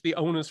Right. takes the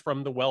onus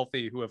from the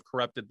wealthy who have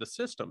corrupted the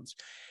systems.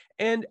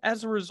 And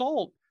as a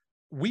result,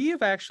 we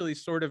have actually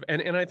sort of,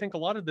 and I think a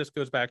lot of this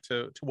goes back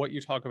to what you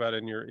talk about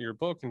in your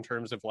book in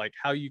terms of like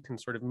how you can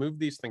sort of move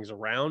these things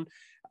around.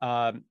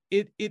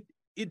 It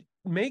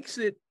makes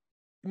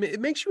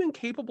you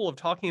incapable of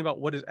talking about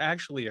what has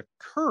actually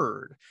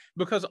occurred,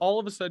 because all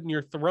of a sudden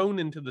you're thrown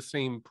into the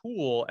same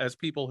pool as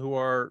people who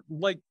are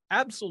like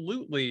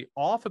absolutely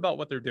off about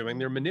what they're doing.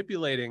 They're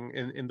manipulating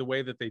in the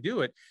way that they do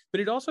it, but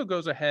it also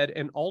goes ahead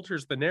and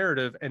alters the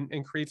narrative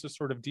and creates a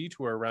sort of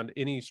detour around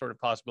any sort of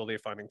possibility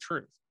of finding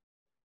truth.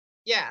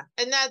 Yeah,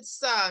 and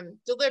that's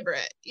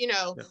deliberate.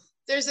 Yeah.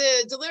 There's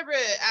a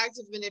deliberate act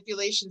of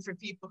manipulation for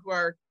people who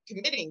are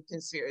committing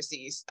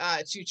conspiracies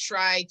to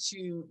try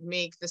to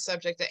make the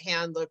subject at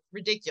hand look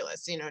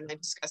ridiculous. And I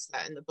discuss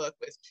that in the book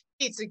with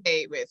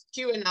Pizzagate, with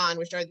QAnon,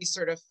 which are these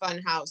sort of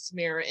funhouse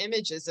mirror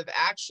images of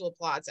actual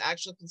plots,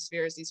 actual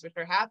conspiracies which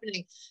are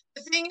happening.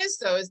 The thing is,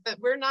 though, is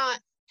that we're not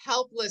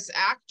helpless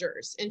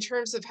actors in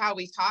terms of how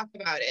we talk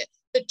about it.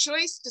 The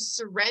choice to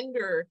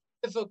surrender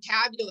the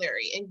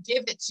vocabulary and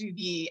give it to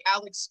the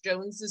Alex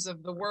Joneses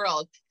of the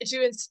world, and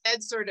to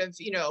instead sort of,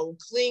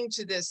 cling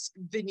to this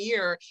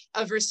veneer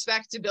of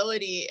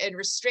respectability and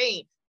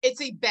restraint, it's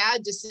a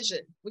bad decision.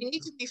 We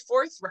need to be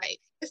forthright.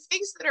 The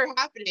things that are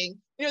happening,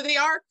 they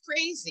are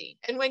crazy.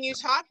 And when you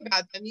talk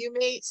about them, you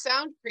may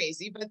sound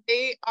crazy, but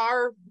they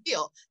are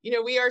real.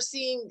 We are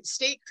seeing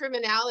state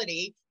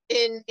criminality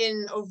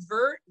in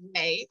overt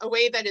way, a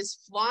way that is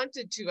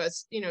flaunted to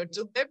us,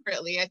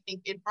 deliberately, I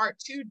think in part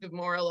to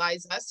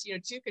demoralize us,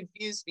 to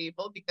confuse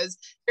people, because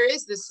there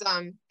is this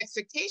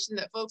expectation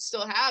that folks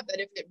still have that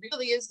if it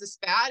really is this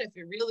bad, if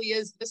it really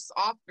is this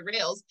off the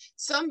rails,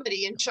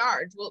 somebody in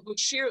charge will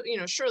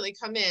surely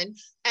come in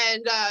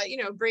and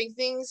bring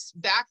things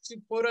back to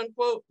quote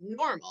unquote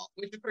normal,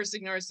 which of course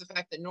ignores the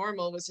fact that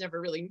normal was never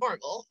really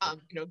normal,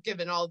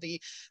 given all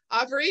the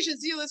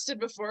operations you listed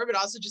before, but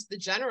also just the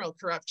general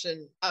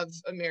corruption of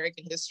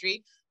American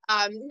history.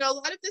 A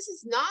lot of this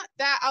is not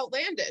that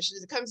outlandish.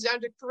 It comes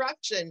down to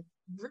corruption,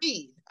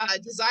 greed,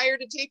 desire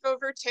to take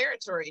over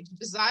territory,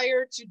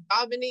 desire to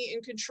dominate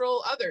and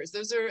control others.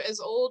 Those are as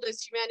old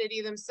as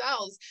humanity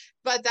themselves.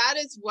 But that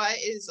is what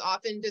is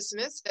often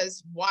dismissed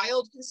as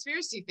wild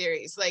conspiracy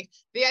theories. Like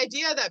the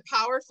idea that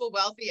powerful,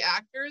 wealthy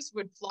actors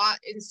would plot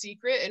in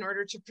secret in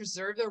order to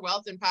preserve their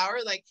wealth and power.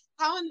 Like,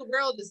 how in the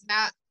world is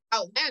that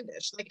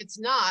outlandish? Like, it's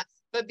not.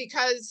 But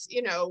because,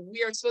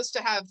 we are supposed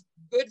to have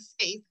good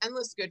faith,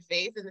 endless good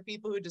faith in the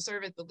people who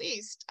deserve it the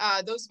least,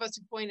 those of us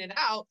who point it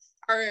out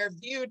are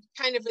viewed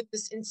kind of with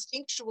this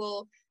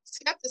instinctual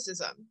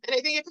skepticism. And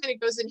I think it kind of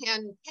goes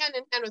hand in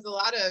hand with a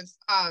lot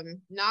of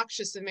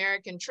noxious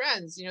American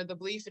trends, the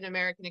belief in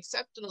American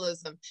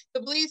exceptionalism, the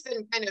belief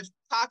in kind of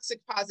toxic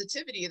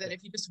positivity, that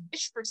if you just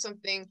wish for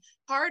something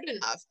hard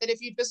enough, that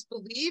if you just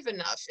believe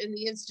enough in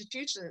the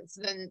institutions,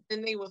 then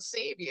they will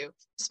save you,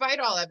 despite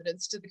all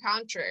evidence to the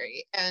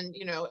contrary. And,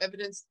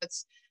 evidence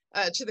that's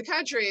to the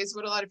contrary is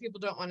what a lot of people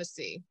don't want to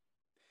see.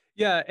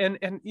 Yeah, and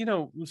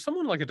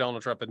someone like a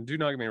Donald Trump, and do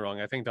not get me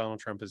wrong, I think Donald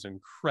Trump is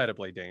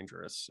incredibly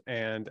dangerous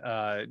and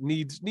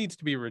needs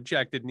to be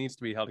rejected, needs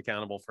to be held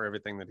accountable for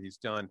everything that he's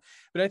done.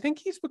 But I think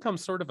he's become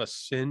sort of a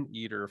sin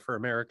eater for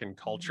American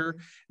culture.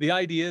 Mm-hmm. The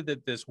idea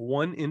that this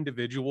one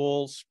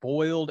individual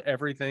spoiled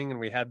everything and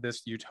we had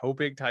this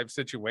utopic type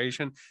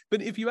situation.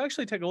 But if you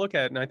actually take a look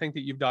at it, and I think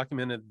that you've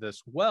documented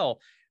this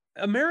well,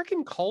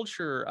 American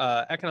culture,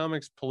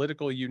 economics,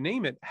 political, you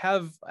name it,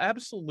 have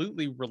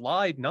absolutely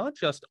relied not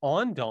just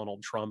on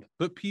Donald Trump,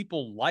 but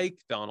people like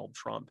Donald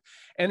Trump.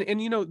 And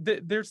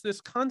there's this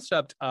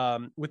concept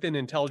within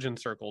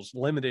intelligence circles,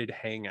 limited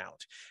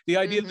hangout. The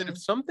idea that if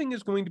something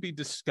is going to be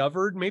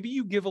discovered, maybe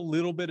you give a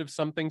little bit of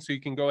something so you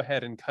can go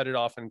ahead and cut it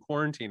off and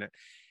quarantine it.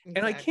 Exactly.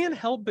 And I can't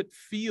help but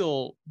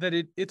feel that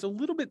it's a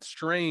little bit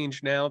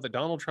strange now that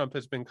Donald Trump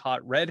has been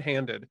caught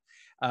red-handed,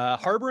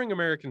 harboring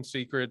American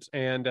secrets,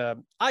 and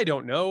I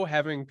don't know,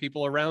 having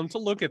people around to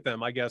look at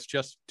them, I guess,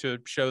 just to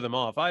show them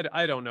off.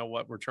 I don't know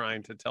what we're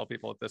trying to tell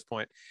people at this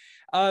point.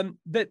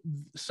 That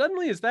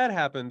suddenly, as that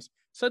happens,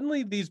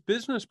 suddenly these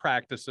business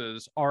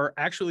practices are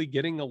actually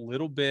getting a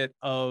little bit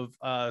of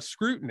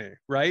scrutiny,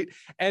 right?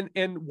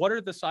 And what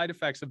are the side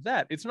effects of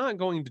that? It's not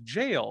going to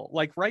jail.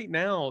 Like right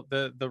now,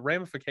 the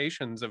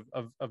ramifications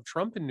of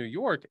Trump in New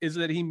York is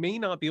that he may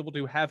not be able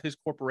to have his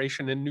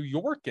corporation in New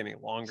York any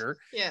longer,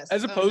 as Yes.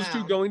 Oh opposed to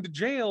no. going to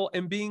jail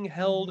and being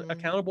held Hmm.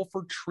 accountable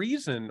for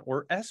treason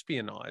or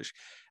espionage.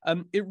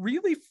 It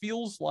really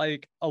feels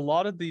like a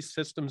lot of these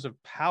systems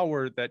of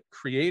power that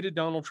created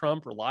Donald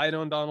Trump, relied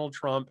on Donald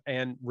Trump,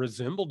 and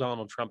resemble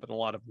Donald Trump in a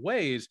lot of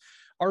ways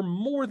are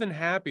more than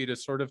happy to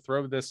sort of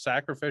throw this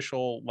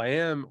sacrificial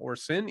lamb or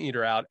sin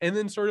eater out and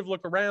then sort of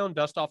look around,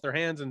 dust off their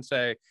hands, and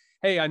say,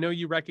 hey, I know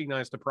you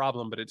recognize the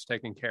problem, but it's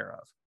taken care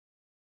of.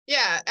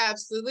 Yeah,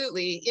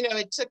 absolutely.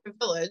 It took a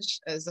village,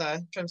 as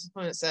Trump's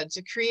opponent said,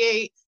 to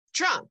create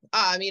Trump.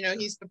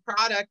 He's the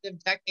product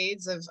of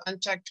decades of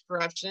unchecked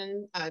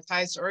corruption,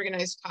 ties to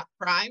organized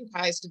crime,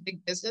 ties to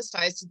big business,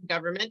 ties to the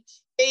government.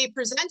 They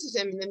presented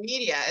him in the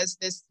media as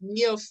this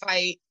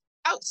neophyte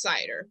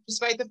outsider,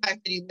 despite the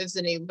fact that he lives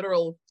in a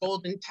literal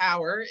golden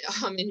tower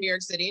in New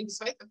York City, and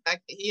despite the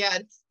fact that he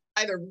had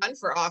either run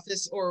for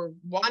office or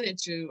wanted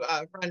to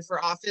run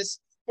for office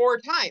 4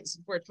 times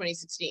before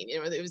 2016.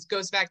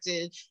 Goes back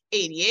to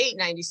 88,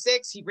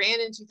 96. He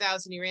ran in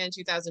 2000, he ran in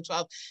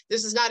 2012.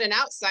 This is not an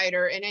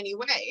outsider in any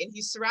way. And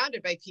he's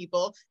surrounded by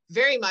people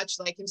very much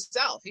like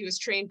himself. He was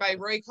trained by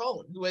Roy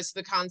Cohn, who was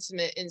the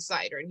consummate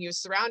insider. And he was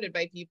surrounded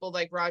by people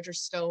like Roger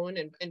Stone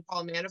and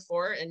Paul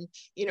Manafort and,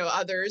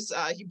 others.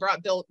 He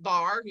brought Bill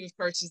Barr, who of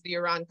course is the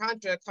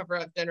Iran-Contra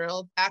cover-up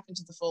general, back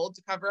into the fold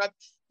to cover up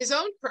his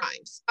own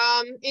crimes.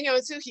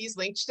 And so he's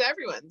linked to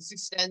everyone. This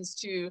extends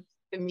to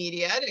the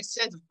media. It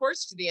extends, of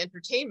course, to the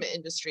entertainment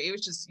industry,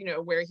 which is,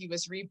 where he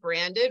was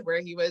rebranded, where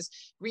he was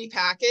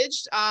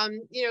repackaged.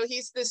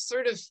 He's this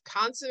sort of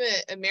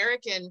consummate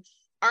American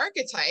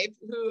archetype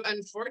who,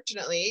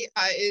 unfortunately,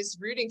 is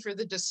rooting for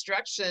the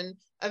destruction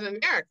of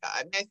America.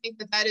 I mean, I think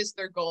that is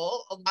their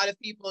goal. A lot of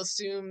people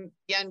assume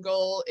the end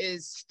goal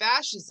is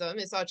fascism,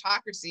 it's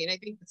autocracy, and I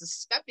think it's a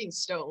stepping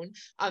stone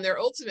on their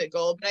ultimate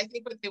goal. But I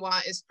think what they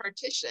want is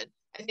partition.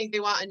 I think they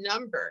want a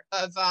number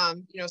of,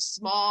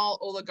 small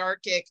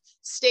oligarchic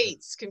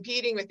states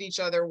competing with each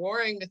other,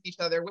 warring with each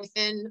other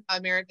within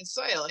American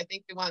soil. I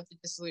think they want the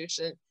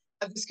dissolution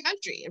of this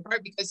country, in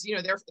part because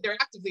they're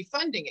actively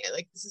funding it.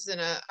 Like, this isn't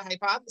a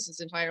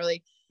hypothesis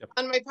entirely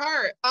on my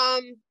part.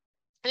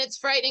 And it's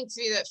frightening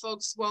to me that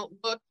folks won't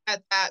look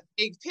at that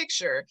big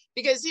picture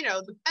because,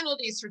 the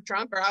penalties for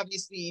Trump are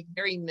obviously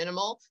very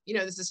minimal.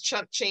 This is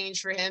chump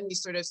change for him,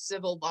 these sort of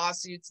civil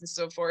lawsuits and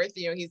so forth.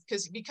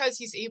 Because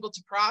he's able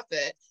to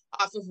profit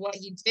off of what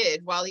he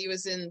did while he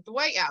was in the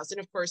White House. And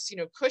of course,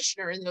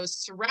 Kushner and those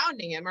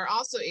surrounding him are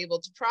also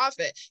able to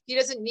profit. He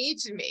doesn't need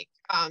to make,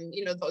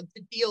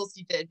 the deals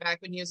he did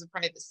back when he was a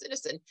private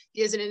citizen.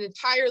 He has an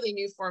entirely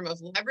new form of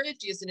leverage.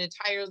 He has an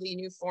entirely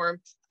new form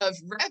of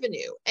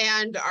revenue.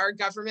 And our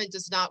government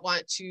does not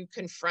want to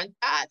confront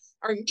that.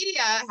 Our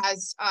media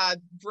has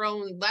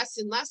grown less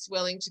and less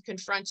willing to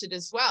confront it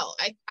as well.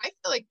 I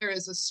feel like there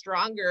is a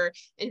stronger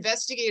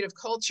investigative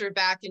culture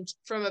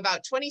from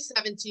about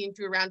 2017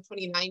 through around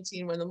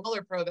 2019 when the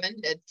Mueller probe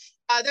ended.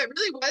 That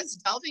really was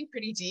delving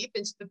pretty deep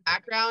into the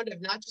background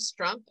of not just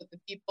Trump, but the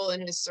people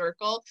in his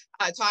circle,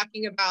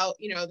 talking about,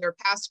 their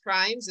past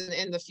crimes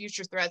and the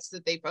future threats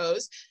that they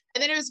pose.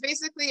 And then it was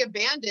basically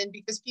abandoned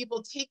because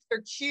people take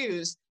their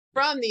cues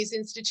from these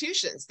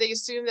institutions. They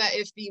assume that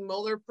if the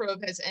Mueller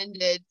probe has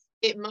ended,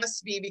 it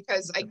must be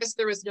because I guess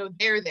there was no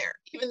there,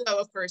 even though,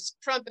 of course,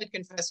 Trump had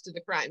confessed to the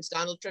crimes.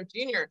 Donald Trump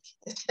Jr.,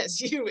 as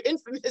you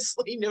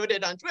infamously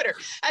noted on Twitter,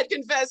 had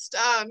confessed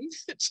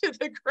to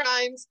the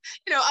crimes.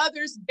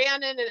 Others,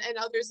 Bannon and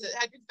others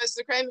had confessed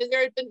to the crime. And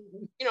there had been,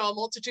 a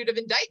multitude of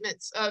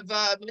indictments of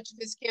much of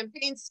his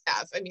campaign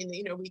staff. I mean,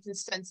 we can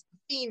sense the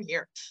theme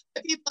here.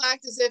 But people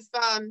act as if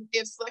they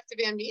have selective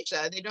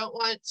amnesia. They don't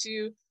want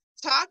to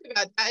talk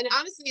about that. And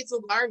honestly, it's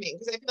alarming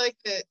because I feel like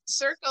the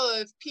circle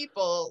of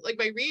people, like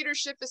my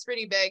readership is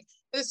pretty big,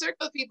 but the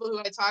circle of people who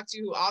I talk to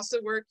who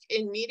also work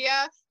in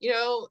media,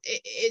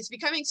 it's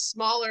becoming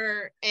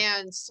smaller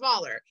and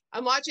smaller.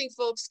 I'm watching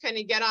folks kind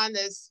of get on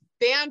this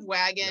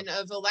bandwagon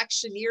of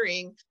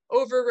electioneering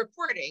over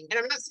reporting. And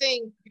I'm not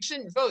saying you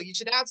shouldn't vote. You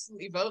should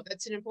absolutely vote.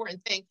 That's an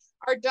important thing.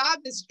 Our job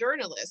as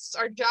journalists,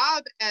 our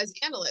job as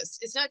analysts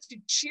is not to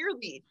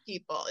cheerlead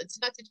people. It's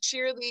not to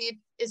cheerlead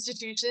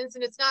institutions,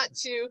 and it's not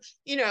to,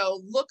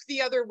 look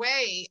the other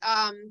way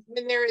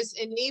when there is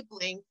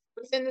enabling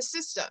within the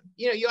system.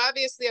 You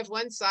obviously have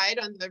one side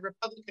on the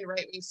Republican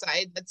right-wing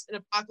side that's an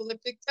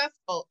apocalyptic death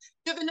cult.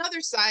 You have another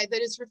side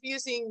that is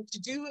refusing to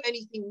do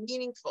anything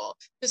meaningful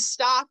to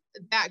stop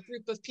that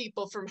group of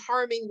people from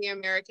harming the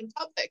American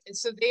public. And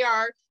so they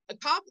are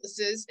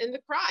accomplices in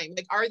the crime.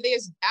 Like, are they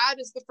as bad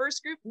as the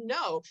first group?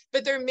 No,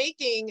 but they're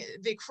making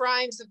the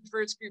crimes of the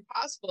first group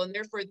possible, and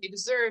therefore they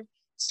deserve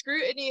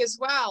scrutiny as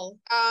well.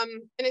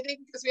 And I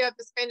think because we have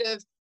this kind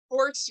of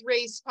horse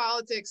race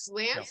politics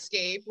Yeah.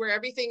 landscape where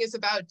everything is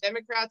about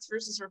Democrats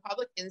versus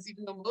Republicans,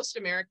 even though most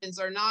Americans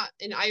are not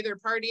in either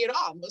party at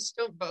all. Most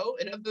don't vote,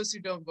 and of those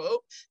who don't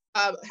vote,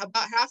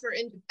 about half are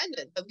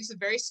independent, at least a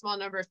very small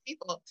number of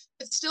people.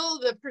 It's still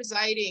the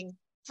presiding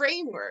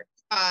framework,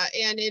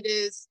 and it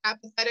is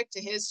apathetic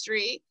to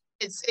history.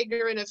 It's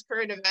ignorant of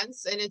current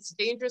events, and it's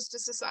dangerous to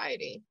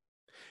society.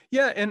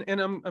 Yeah,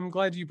 and I'm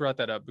glad you brought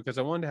that up because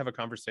I wanted to have a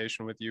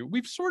conversation with you.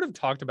 We've sort of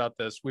talked about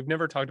this. We've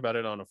never talked about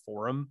it on a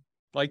forum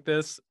like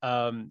this.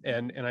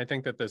 And I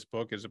think that this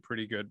book is a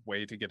pretty good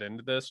way to get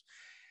into this.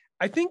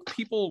 I think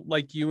people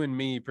like you and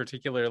me,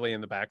 particularly in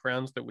the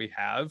backgrounds that we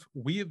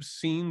have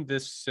seen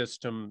this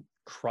system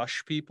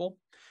crush people.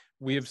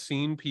 We have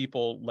seen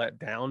people let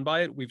down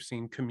by it. We've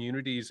seen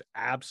communities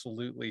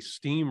absolutely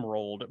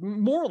steamrolled,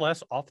 more or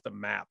less off the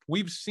map.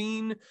 We've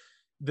seen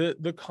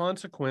the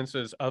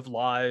consequences of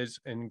lies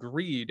and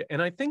greed.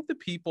 And I think the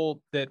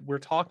people that we're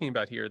talking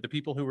about here, the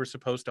people who were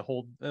supposed to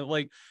hold,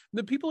 like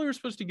the people who are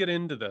supposed to get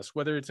into this,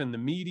 whether it's in the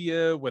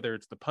media, whether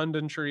it's the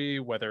punditry,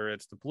 whether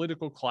it's the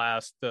political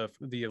class, the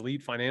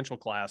elite financial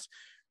class,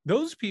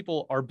 those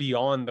people are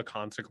beyond the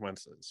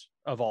consequences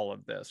of all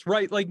of this,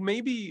 right? Like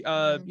maybe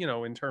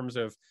in terms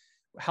of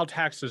how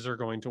taxes are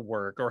going to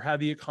work or how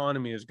the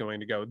economy is going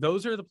to go.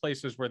 Those are the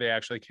places where they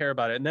actually care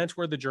about it. And that's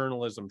where the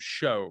journalism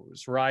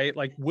shows, right?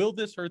 Like, will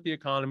this hurt the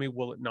economy?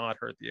 Will it not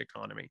hurt the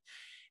economy?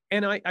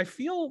 And I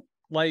feel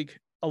like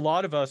a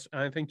lot of us,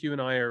 and I think you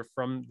and I are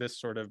from this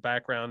sort of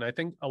background. I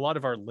think a lot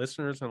of our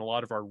listeners and a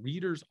lot of our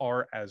readers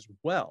are as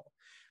well.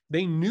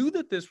 They knew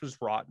that this was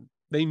rotten.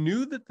 They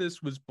knew that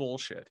this was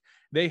bullshit.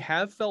 They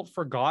have felt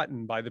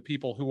forgotten by the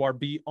people who are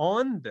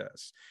beyond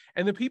this.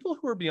 And the people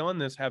who are beyond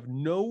this have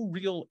no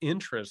real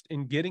interest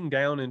in getting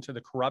down into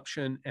the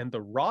corruption and the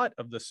rot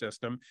of the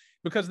system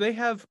because they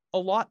have a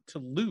lot to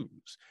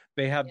lose.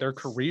 They have their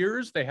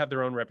careers, they have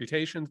their own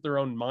reputations, their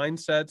own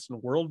mindsets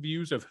and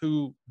worldviews of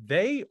who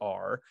they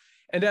are.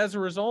 And as a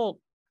result,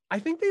 I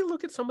think they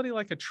look at somebody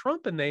like a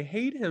Trump and they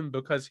hate him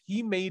because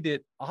he made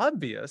it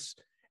obvious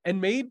and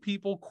made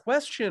people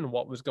question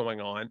what was going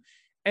on.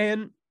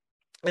 And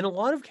in a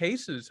lot of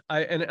cases,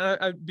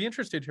 I'd be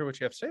interested to hear what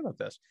you have to say about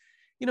this.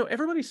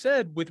 Everybody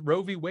said with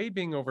Roe v. Wade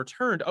being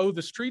overturned, oh,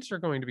 the streets are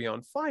going to be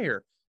on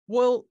fire.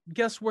 Well,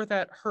 guess where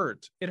that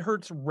hurts? It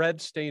hurts red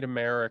state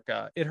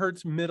America. It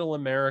hurts middle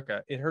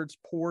America. It hurts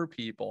poor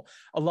people.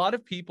 A lot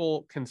of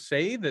people can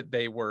say that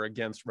they were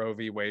against Roe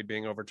v. Wade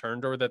being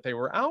overturned or that they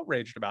were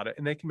outraged about it,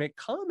 and they can make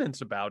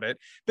comments about it,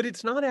 but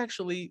it's not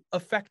actually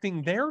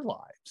affecting their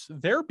lives.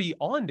 They're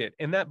beyond it.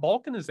 And that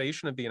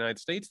balkanization of the United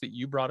States that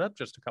you brought up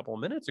just a couple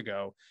of minutes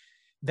ago,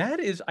 that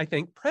is, I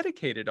think,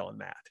 predicated on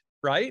that.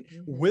 Right?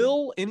 Mm-hmm.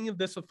 Will any of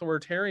this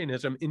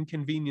authoritarianism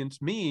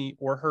inconvenience me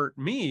or hurt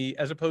me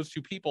as opposed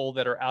to people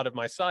that are out of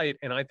my sight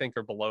and I think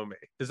are below me?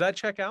 Does that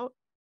check out?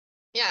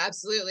 Yeah,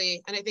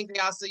 absolutely. And I think they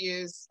also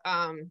use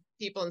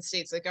people in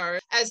states like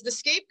ours as the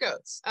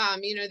scapegoats.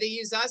 They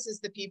use us as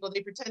the people. They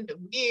pretend that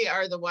we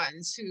are the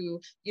ones who,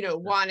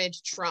 wanted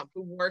Trump,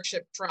 who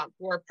worshiped Trump,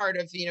 who are part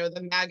of,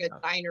 the MAGA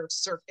diner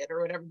circuit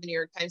or whatever the New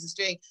York Times is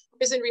doing.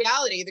 Because in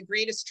reality, the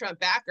greatest Trump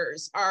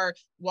backers are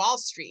Wall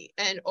Street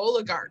and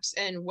oligarchs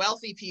and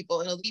wealthy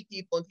people and elite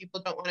people, and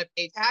people don't want to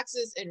pay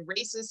taxes and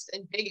racists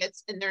and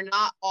bigots, and they're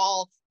not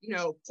all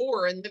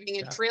poor and living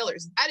in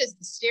trailers. That is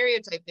the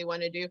stereotype they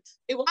want to do.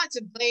 They want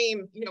to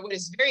blame, what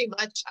is very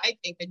much, I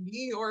think, a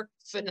New York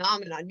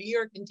phenomenon, New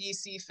York and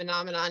DC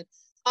phenomenon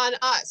on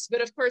us.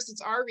 But of course,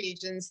 it's our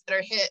regions that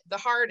are hit the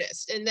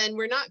hardest. And then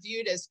we're not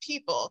viewed as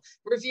people,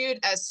 we're viewed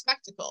as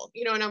spectacle,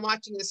 and I'm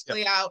watching this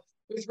play out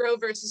with Roe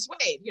versus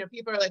Wade.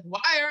 People are like,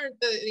 why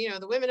aren't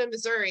the women of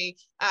Missouri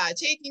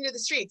taking to the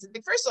streets?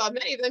 And first of all,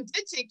 many of them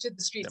did take to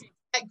the streets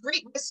at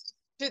great risk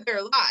to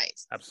their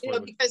lives.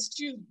 Absolutely. Because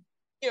to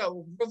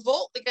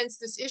revolt against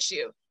this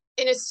issue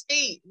in a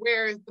state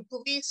where the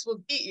police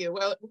will beat you,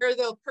 where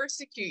they'll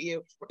persecute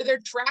you, where they're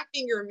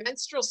tracking your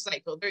menstrual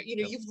cycle,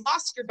 you've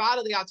lost your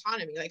bodily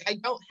autonomy. Like, I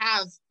don't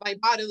have my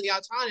bodily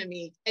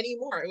autonomy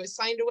anymore. It was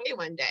signed away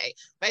one day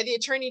by the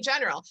Attorney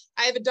General.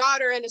 I have a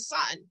daughter and a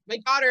son. My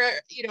daughter,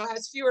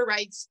 has fewer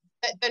rights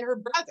than her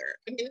brother.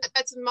 I mean,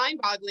 that's a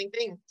mind-boggling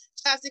thing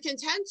to have to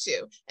contend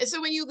to. And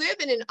so when you live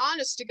in an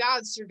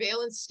honest-to-God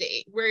surveillance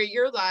state where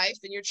your life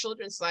and your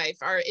children's life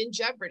are in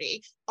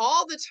jeopardy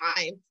all the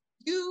time,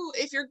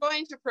 if you're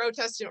going to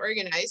protest and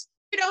organize,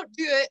 you don't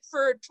do it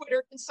for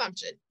Twitter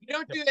consumption. You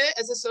don't do it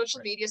as a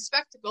social media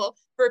spectacle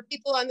for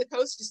people on the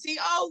coast to see,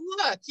 oh,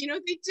 look,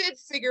 they did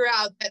figure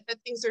out that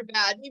things are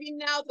bad. Maybe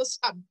now they'll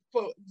stop,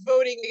 quote,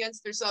 voting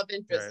against their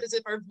self-interest, as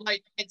if our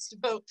rights to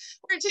vote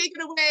were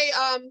taken away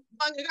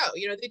long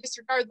ago. They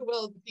disregard the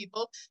will of the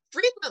people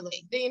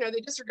frequently. They're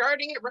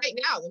disregarding it right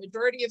now. The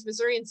majority of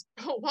Missourians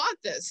don't want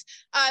this.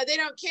 They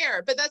don't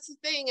care. But that's the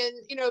thing. And,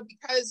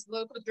 because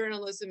local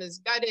journalism is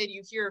gutted,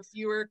 you hear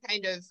fewer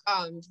kind of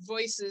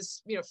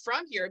voices,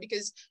 from here,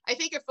 because I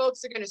think if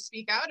folks are going to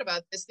speak out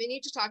about this, they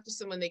need to talk to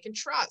someone they can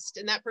trust.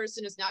 And that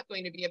person is not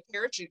going to be a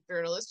parachute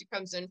journalist who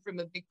comes in from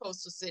a big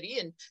coastal city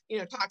and,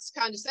 talks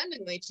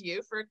condescendingly to to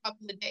you for a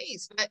couple of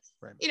days. But,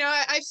 Right.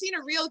 I've seen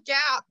a real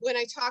gap when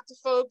I talk to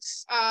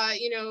folks,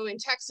 in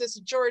Texas,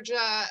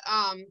 Georgia,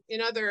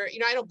 in other,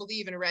 I don't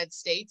believe in red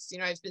states.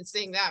 I've been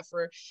saying that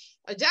for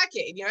a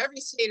decade. Every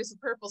state is a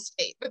purple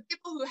state, but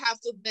people who have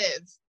to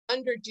live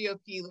under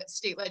GOP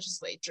state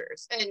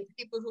legislatures and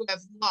people who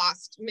have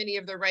lost many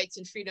of their rights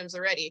and freedoms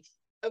already,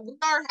 we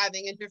are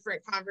having a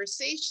different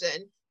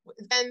conversation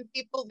than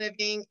people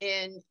living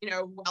in,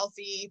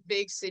 wealthy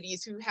big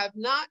cities who have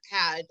not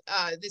had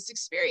this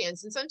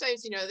experience. And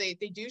sometimes,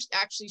 they do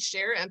actually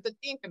share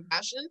empathy and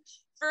compassion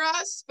for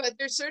us, but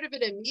there's sort of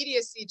an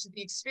immediacy to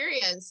the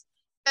experience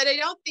that I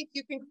don't think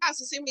you can grasp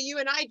the same way you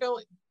and I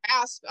don't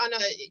grasp on a,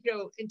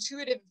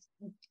 intuitive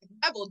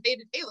level,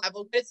 day-to-day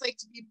level, what it's like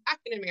to be Black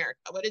in America,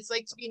 what it's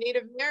like to be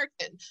Native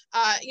American.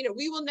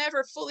 We will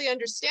never fully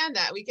understand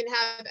that. We can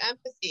have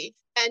empathy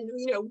and,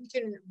 we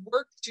can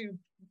work to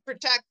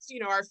protect,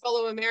 our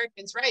fellow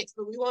Americans' rights,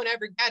 but we won't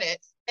ever get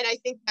it. And I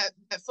think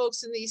that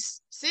folks in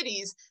these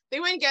cities, they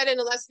wouldn't get it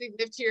unless they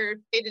lived here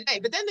day to day,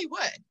 but then they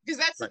would, because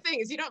that's the thing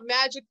is you don't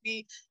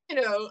magically,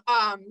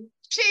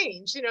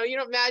 change, you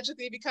don't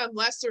magically become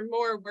less or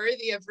more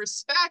worthy of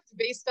respect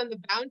based on the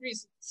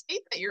boundaries of the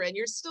state that you're in.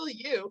 You're still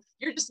you.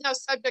 You're just now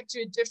subject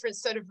to a different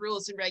set of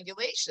rules and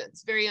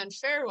regulations, very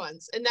unfair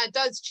ones. And that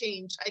does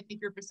change, I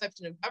think, your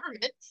perception of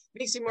government,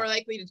 makes you more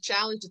likely to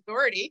challenge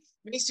authority,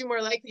 makes you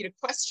more likely to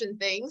question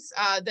things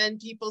than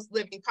people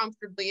living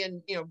comfortably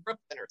in,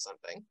 Brooklyn or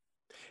something.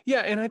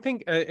 Yeah, and I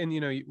think,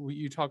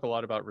 you talk a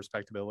lot about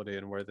respectability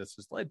and where this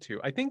has led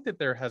to. I think that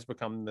there has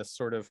become this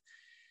sort of,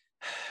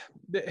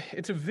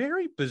 it's a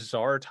very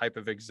bizarre type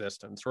of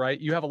existence, right?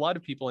 You have a lot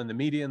of people in the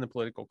media and the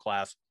political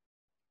class,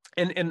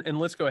 and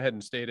let's go ahead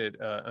and state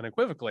it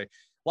unequivocally.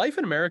 Life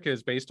in America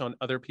is based on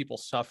other people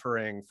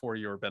suffering for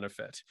your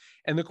benefit.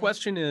 And the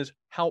question is,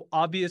 how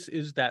obvious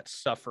is that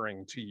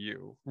suffering to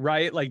you,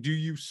 right? Like, do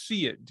you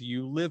see it? Do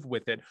you live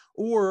with it?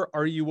 Or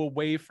are you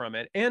away from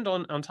it? And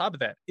on top of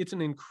that, it's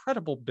an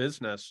incredible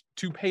business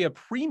to pay a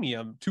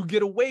premium to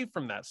get away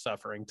from that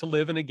suffering, to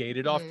live in a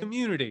gated off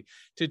community,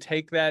 to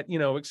take that,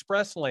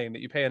 express lane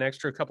that you pay an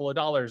extra couple of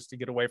dollars to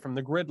get away from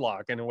the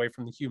gridlock and away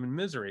from the human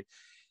misery.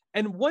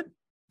 And what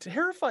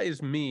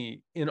terrifies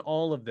me in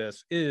all of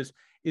this is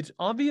it's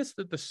obvious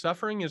that the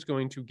suffering is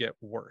going to get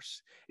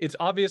worse. It's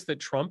obvious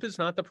that Trump is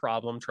not the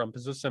problem. Trump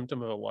is a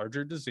symptom of a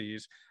larger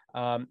disease.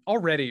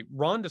 Already,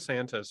 Ron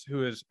DeSantis,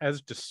 who is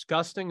as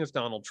disgusting as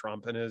Donald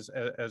Trump and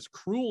as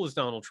cruel as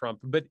Donald Trump,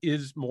 but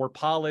is more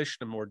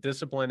polished and more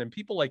disciplined, and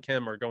people like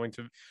him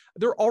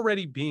they're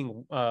already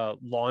being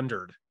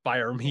laundered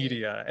by our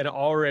media and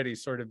already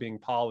sort of being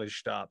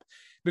polished up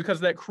because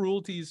that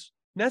cruelty's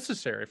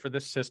necessary for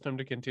this system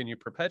to continue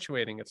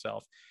perpetuating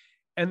itself.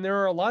 And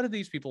there are a lot of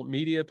these people,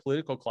 media,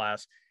 political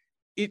class,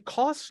 it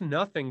costs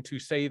nothing to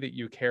say that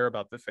you care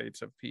about the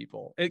fates of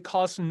people. It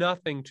costs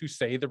nothing to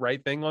say the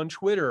right thing on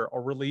Twitter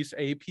or release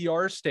a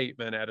PR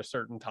statement at a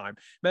certain time.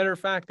 Matter of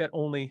fact, that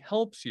only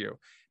helps you.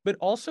 But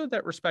also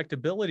that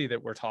respectability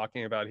that we're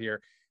talking about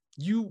here,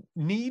 you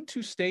need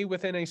to stay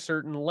within a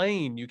certain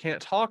lane. You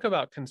can't talk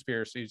about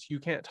conspiracies. You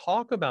can't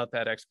talk about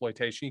that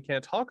exploitation. You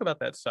can't talk about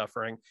that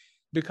suffering,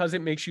 because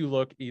it makes you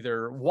look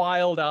either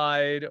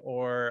wild-eyed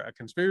or a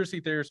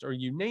conspiracy theorist or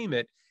you name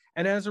it.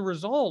 And as a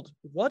result,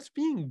 what's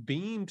being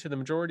beamed to the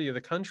majority of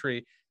the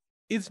country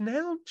is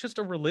now just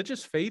a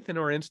religious faith in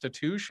our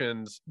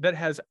institutions that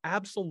has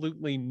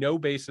absolutely no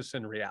basis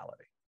in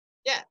reality.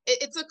 Yeah,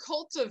 it's a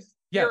cult of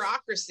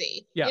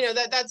bureaucracy. Yes.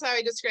 That's how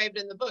I described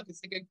it in the book.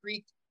 It's like a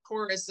Greek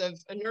chorus of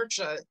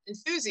inertia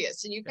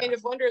enthusiasts. And you kind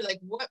of wonder, like,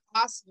 what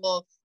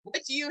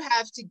do you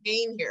have to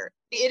gain here?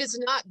 It is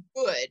not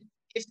good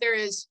if there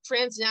is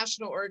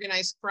transnational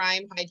organized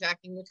crime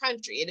hijacking the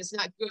country. It is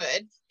not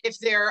good if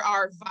there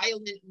are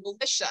violent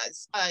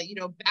militias,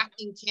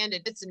 backing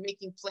candidates and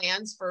making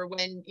plans for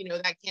when,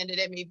 that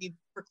candidate may be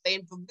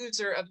proclaimed the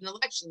loser of an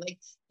election. Like,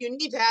 you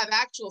need to have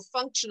actual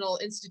functional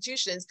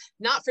institutions,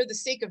 not for the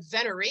sake of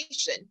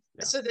veneration,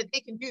 so that they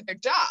can do their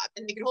job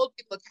and they can hold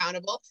people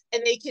accountable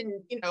and they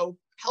can,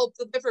 help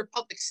deliver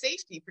public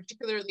safety,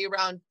 particularly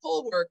around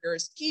poll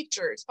workers,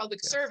 teachers,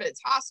 public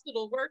servants,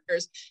 hospital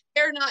workers.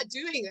 They're not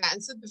doing that.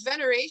 And so the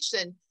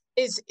veneration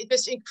is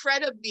just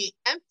incredibly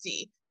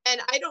empty. And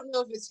I don't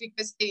know if it's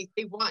because they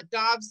want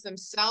jobs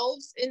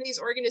themselves in these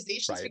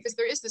organizations, because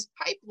there is this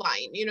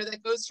pipeline,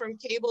 that goes from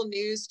cable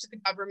news to the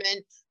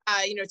government,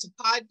 to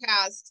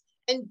podcasts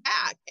and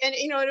back. And,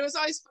 and it was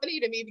always funny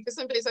to me because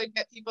sometimes I'd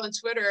get people on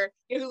Twitter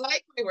who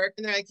like my work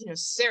and they're like,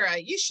 Sarah,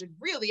 you should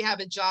really have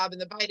a job in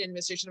the Biden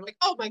administration. I'm like,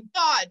 oh my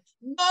God,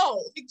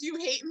 no, like, do you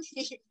hate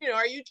me?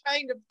 Are you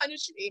trying to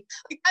punish me?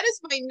 Like, that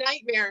is my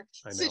nightmare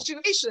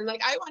situation.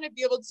 Like, I want to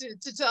be able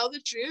to tell the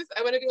truth.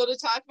 I want to be able to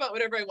talk about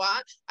whatever I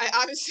want. I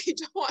obviously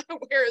don't want to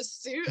wear a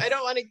suit. I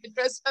don't want to get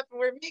dressed up and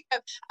wear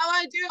makeup. I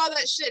want to do all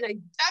that shit. And I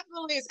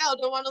definitely as hell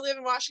don't want to live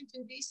in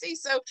Washington, D.C.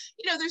 So,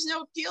 there's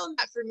no appeal in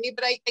that for me,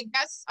 but I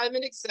guess I'm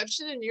an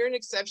exception and you're an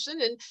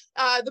exception.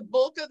 And the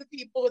bulk of the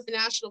people with the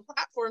national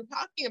platform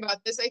talking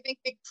about this, I think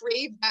they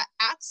crave that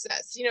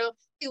access.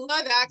 We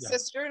love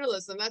access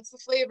journalism. That's the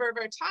flavor of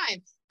our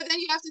time. But then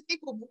you have to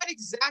think, well, what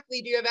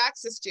exactly do you have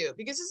access to?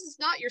 Because this is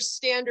not your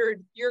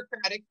standard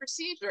bureaucratic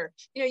procedure.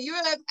 You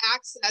have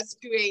access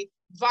to a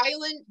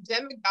violent,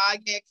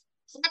 demagogic,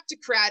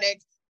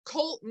 kleptocratic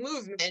cult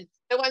movement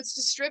that wants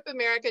to strip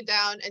America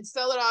down and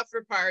sell it off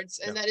for parts,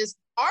 and that is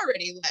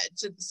already led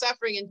to the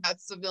suffering and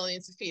deaths of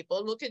millions of people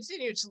and will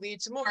continue to lead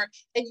to more.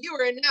 And you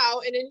are now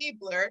an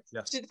enabler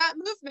to that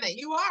movement.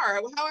 You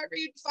are, however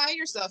you define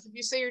yourself. If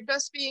you say you're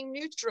just being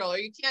neutral or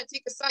you can't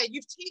take a side,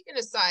 you've taken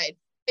a side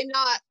by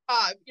not,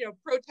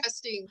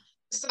 protesting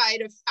the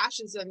side of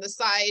fascism, the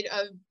side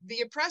of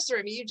the oppressor.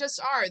 I mean, you just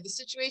are. The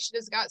situation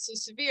has got so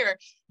severe.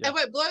 And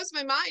what blows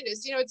my mind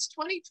is, it's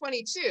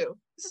 2022.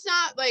 This is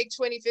not like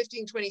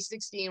 2015,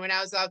 2016, when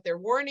I was out there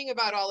warning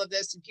about all of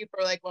this and people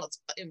are like, well, it's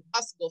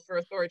impossible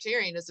for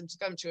authoritarianism to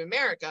come to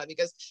America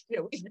because,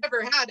 we've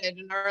never had it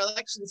and our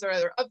elections are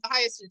of the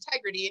highest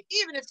integrity. And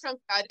even if Trump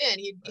got in,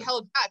 he'd be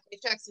held back by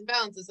checks and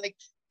balances. Like,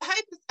 the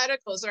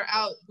hypotheticals are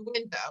out the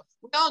window.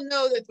 We all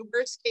know that the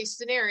worst case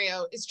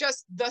scenario is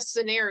just the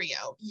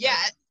scenario.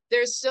 Yet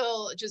there's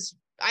still just,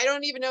 I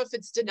don't even know if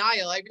it's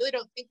denial. I really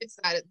don't think it's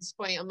that at this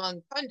point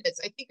among pundits.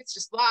 I think it's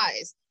just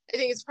lies. I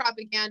think it's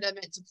propaganda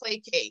meant to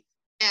placate.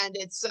 And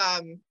it's,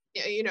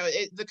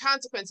 the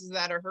consequences of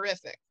that are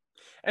horrific.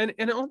 And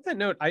on that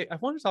note, I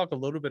want to talk a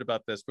little bit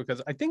about this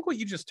because I think what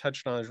you just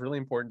touched on is really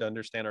important to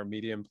understand our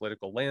media and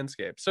political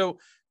landscape. So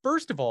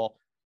first of all,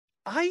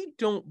 I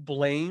don't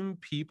blame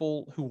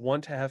people who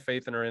want to have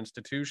faith in our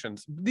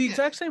institutions the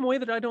exact same way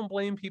that I don't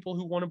blame people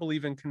who want to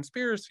believe in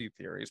conspiracy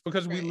theories,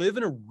 because we live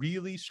in a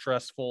really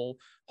stressful,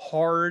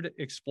 hard,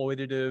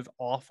 exploitative,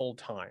 awful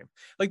time.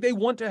 Like, they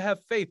want to have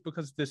faith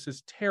because this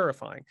is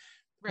terrifying.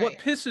 What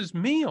pisses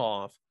me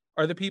off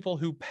are the people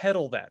who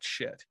peddle that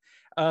shit.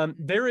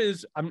 There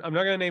is, I'm not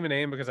going to name a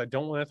name because I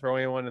don't want to throw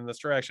anyone in this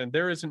direction.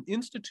 There is an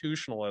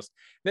institutionalist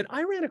that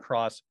I ran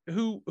across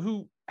who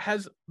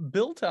has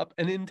built up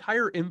an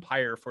entire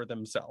empire for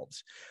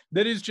themselves.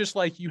 That is just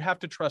like, you have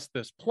to trust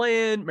this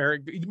plan.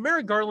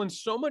 Merrick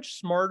Garland's so much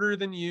smarter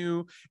than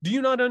you. Do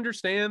you not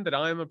understand that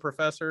I'm a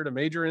professor at a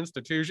major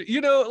institution?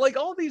 Like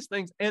all these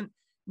things. And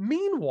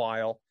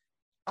meanwhile,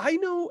 I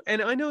know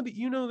that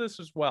you know this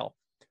as well.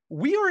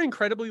 We are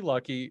incredibly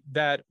lucky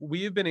that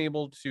we have been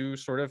able to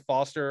sort of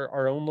foster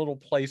our own little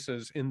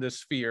places in this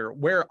sphere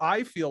where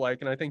I feel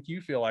like, and I think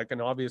you feel like,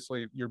 and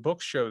obviously your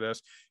books show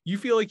this, you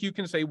feel like you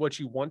can say what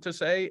you want to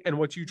say and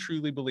what you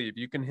truly believe.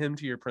 You can hymn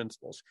to your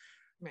principles.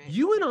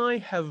 You and I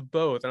have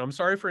both, and I'm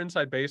sorry for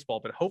inside baseball,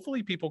 but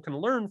hopefully people can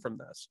learn from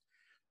this.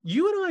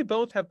 You and I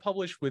both have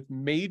published with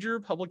major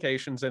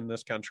publications in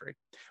this country.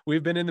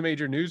 We've been in the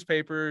major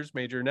newspapers,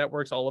 major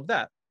networks, all of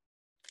that.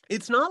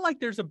 It's not like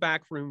there's a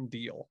backroom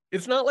deal.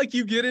 It's not like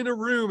you get in a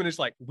room and it's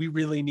like, we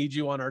really need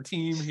you on our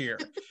team here.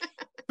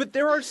 But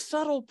there are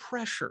subtle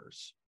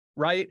pressures,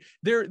 right?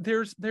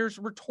 There's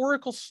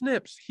rhetorical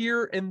snips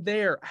here and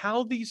there,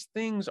 how these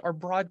things are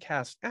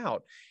broadcast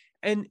out.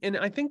 And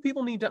I think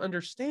people need to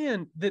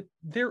understand that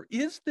there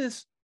is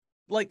this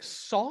like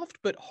soft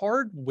but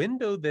hard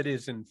window that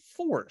is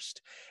enforced.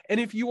 And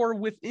if you are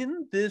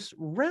within this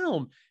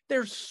realm,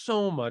 there's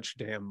so much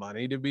damn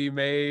money to be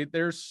made.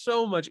 There's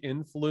so much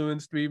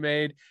influence to be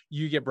made.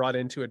 You get brought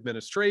into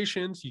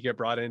administrations, you get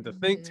brought into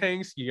think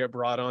tanks, you get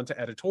brought onto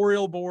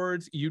editorial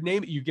boards, you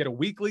name it, you get a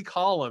weekly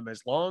column.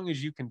 As long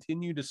as you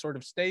continue to sort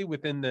of stay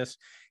within this,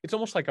 it's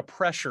almost like a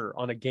pressure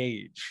on a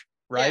gauge.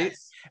 Right.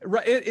 Yes.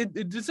 Right.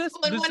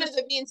 One of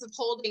the means of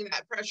holding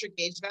that pressure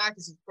gauge back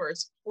is, of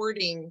course,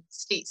 hoarding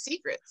state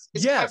secrets,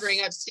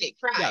 covering up state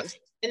crimes,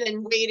 and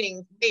then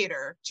waiting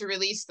later to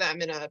release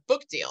them in a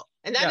book deal.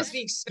 And that is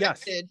the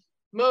expected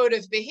mode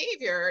of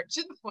behavior,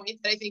 to the point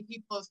that I think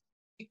people have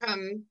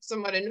become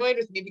somewhat annoyed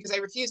with me because I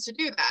refuse to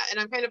do that. And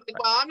I'm kind of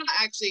like, well, I'm not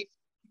actually,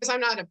 because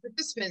I'm not a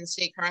participant in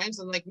state crimes,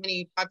 unlike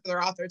many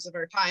popular authors of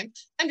our time.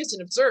 I'm just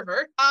an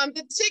observer. But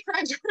the state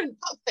crimes are in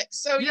public.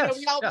 So,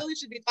 we all really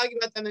should be talking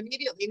about them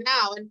immediately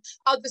now. And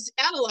I'll just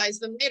analyze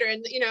them later.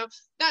 And,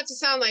 not to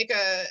sound like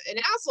an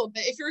asshole,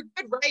 but if you're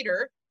a good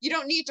writer, you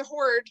don't need to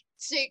hoard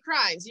state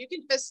crimes. You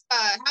can just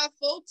have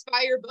folks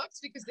buy your books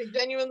because they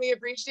genuinely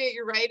appreciate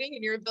your writing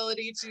and your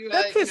ability to.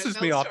 That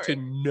pisses me off to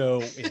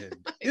no end.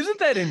 Isn't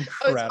that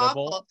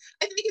incredible?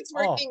 I think it's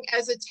working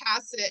as a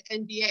tacit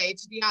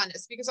NDA, to be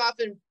honest, because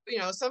often,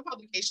 some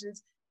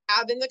publications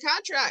have in the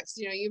contracts,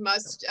 you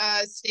must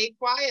stay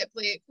quiet,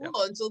 play it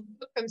cool until the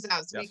book comes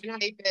out so we can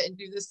hype it and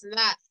do this and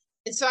that.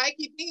 And so I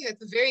keep thinking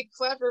it's a very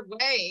clever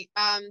way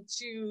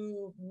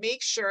to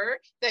make sure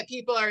that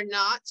people are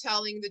not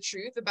telling the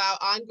truth about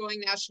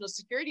ongoing national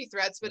security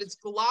threats, but it's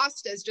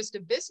glossed as just a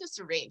business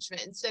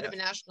arrangement instead of a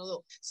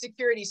national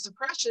security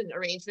suppression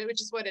arrangement,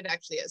 which is what it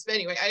actually is. But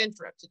anyway, I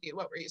interrupted you.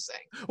 What were you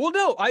saying? Well,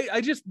 no,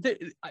 I just,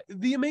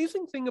 the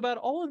amazing thing about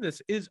all of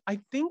this is I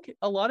think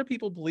a lot of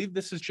people believe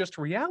this is just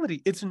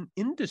reality. It's an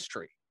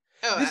industry.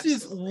 Oh, This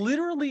is absolutely.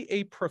 literally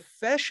a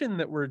profession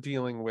that we're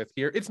dealing with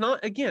here. It's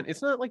not, again,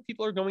 it's not like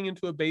people are going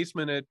into a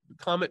basement at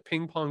Comet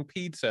Ping Pong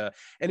Pizza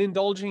and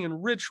indulging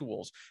in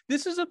rituals.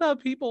 This is about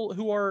people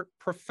who are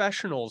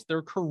professionals,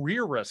 they're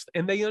careerists,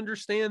 and they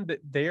understand that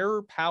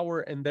their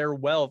power and their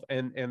wealth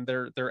and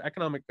their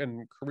economic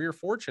and career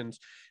fortunes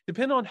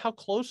depend on how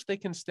close they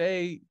can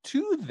stay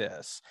to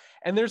this.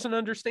 And there's an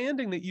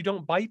understanding that you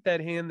don't bite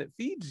that hand that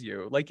feeds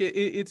you. Like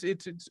it's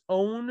its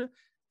own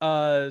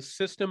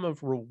system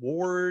of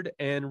reward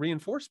and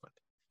reinforcement.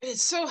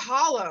 It's so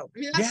hollow. I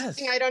mean, that's the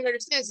thing Yes. I don't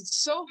understand. Is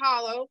it's so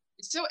hollow,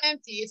 it's so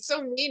empty, it's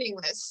so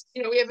meaningless.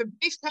 You know, we have a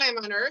brief time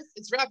on Earth.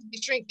 It's rapidly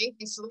shrinking,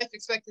 thanks to life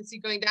expectancy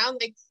going down.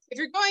 Like, if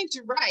you're going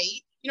to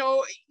write, you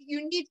know,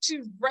 you need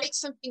to write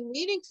something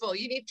meaningful.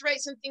 You need to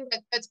write something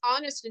that's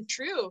honest and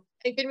true,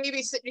 and can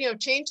maybe, you know,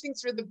 change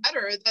things for the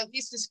better. That at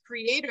least is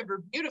creative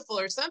or beautiful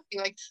or something.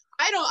 Like,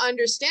 I don't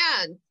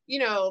understand, you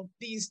know,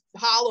 these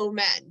hollow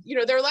men. You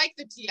know, they're like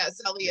the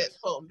T.S. Eliot Yes.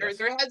 poem. Yes.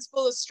 Their heads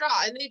full of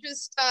straw, and they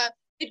just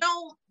they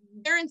don't,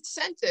 their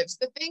incentives,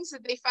 the things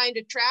that they find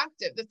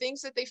attractive, the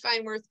things that they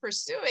find worth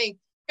pursuing,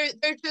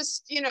 they're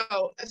just, you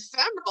know,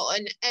 ephemeral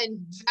and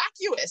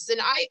vacuous. And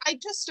I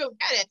just don't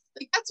get it.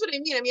 Like, that's what I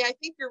mean. I mean, I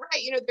think you're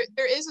right. You know,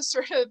 there is a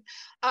sort of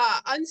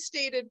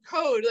unstated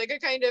code, like a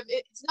kind of,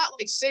 it's not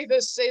like say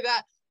this, say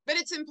that, but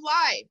it's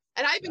implied.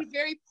 And I've been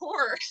very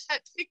poor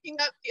at picking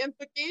up the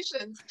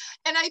implications.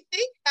 And I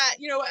think that,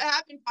 you know, what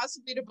happened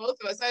possibly to both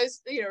of us, I was,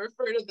 you know,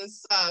 refer to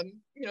this,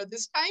 you know,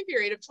 this time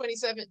period of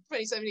 2017,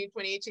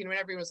 2018, when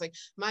everyone was like,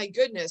 my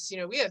goodness, you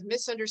know, we have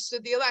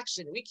misunderstood the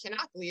election. We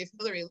cannot believe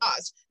Hillary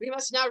lost. We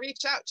must now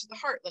reach out to the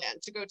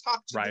heartland to go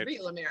talk to the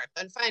real America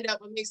and find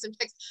out what makes them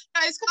tick.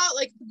 I always call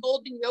it like the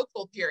golden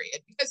yokel period,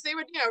 because they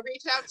would, you know,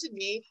 reach out to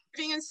me,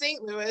 being in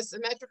St. Louis, a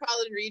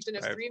metropolitan region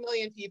of 3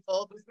 million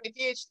people with my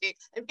PhD,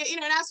 and, you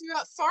know, and ask me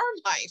about farm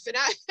life and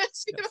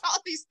ask me about all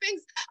these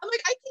things. I'm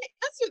like, I can't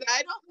answer that.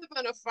 I don't live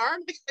on a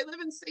farm. Like, I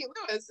live in St.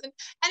 Louis, and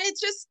it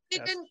just, they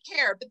didn't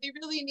care, but they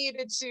really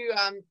needed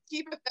to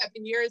keep up that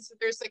veneer. So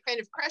there's a kind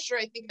of pressure,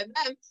 I think, on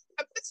them.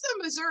 Put some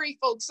Missouri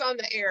folks on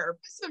the air,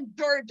 put some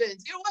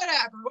Georgians, you know,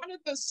 whatever, one of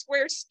those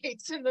square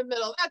states in the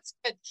middle. That's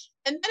good.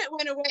 And then it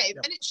went away.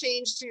 Then it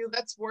changed to,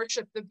 let's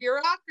worship the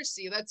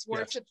bureaucracy. Let's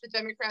worship the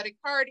Democratic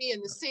Party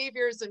and the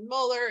saviors and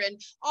Mueller, and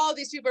all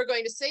these people are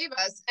going to save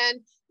us.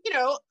 And, you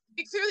know,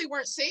 they clearly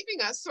weren't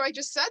saving us. So I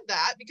just said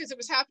that because it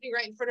was happening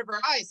right in front of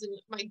our eyes. And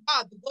my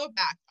God, the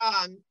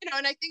blowback, you know,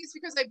 and I think it's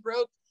because I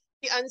broke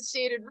the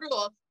unstated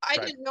rule. I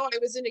didn't know I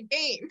was in a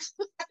game.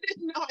 I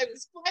didn't know I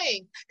was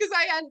playing because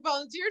I hadn't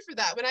volunteered for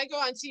that. When I go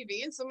on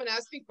TV and someone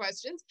asks me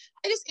questions,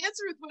 I just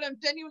answer with what I'm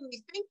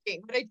genuinely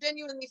thinking, what I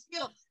genuinely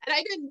feel. And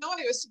I didn't know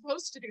I was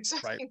supposed to do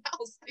something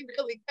else. I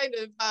really kind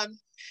of,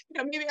 you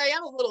know, maybe I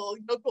am a little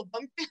local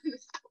bumpkin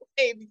that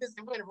way, because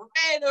it went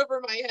right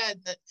over my head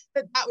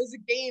that was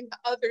a game that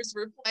others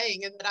were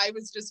playing and that I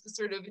was just a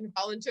sort of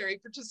involuntary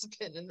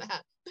participant in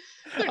that.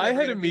 I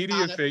had a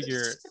media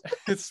figure.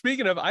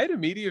 Speaking of, I had a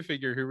media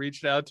figure who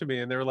reached out to me,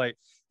 and they were like,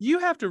 you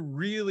have to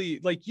really,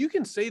 like, you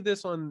can say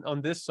this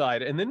on this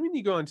side, and then when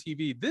you go on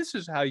TV, this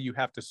is how you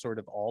have to sort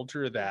of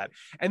alter that.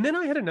 And then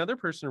I had another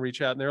person reach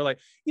out, and they're like,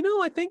 you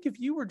know, I think if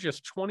you were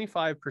just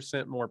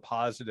 25% more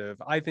positive,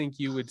 I think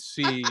you would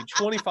see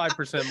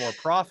 25% more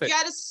profit. You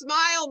got to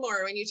smile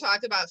more when you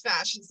talk about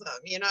fascism,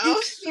 you know?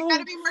 You got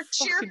to be more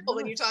cheerful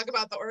when you talk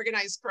about the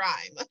organized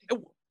crime.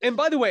 And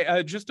by the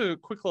way, just a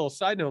quick little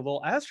side note, a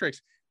little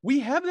asterisk. We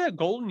have that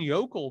golden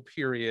yokel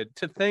period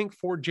to thank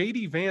for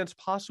J.D. Vance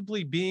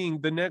possibly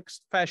being the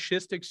next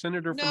fascistic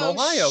senator from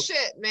Ohio. No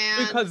shit, man.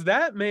 Because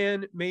that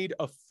man made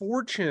a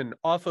fortune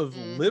off of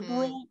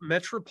liberal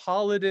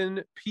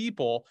metropolitan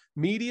people,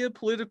 media,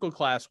 political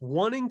class,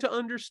 wanting to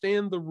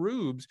understand the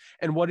rubes.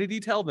 And what did he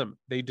tell them?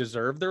 They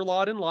deserve their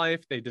lot in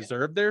life. They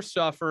deserve their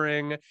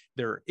suffering.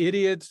 They're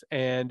idiots.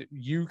 And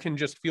you can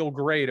just feel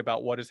great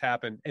about what has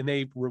happened. And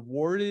they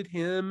rewarded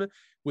him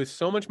with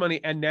so much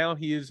money, and now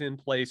he is in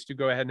place to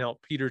go ahead and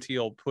help Peter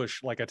Thiel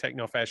push like a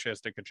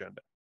techno-fascistic agenda.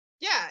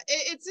 Yeah,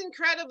 it's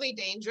incredibly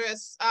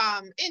dangerous.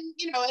 And,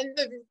 you know, and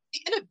the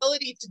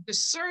inability to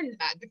discern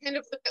that, to kind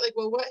of look at like,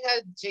 well, what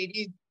had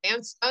J.D.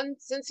 Vance done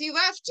since he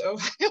left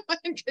Ohio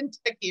and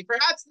Kentucky?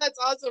 Perhaps that's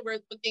also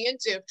worth looking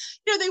into.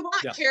 You know, they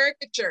want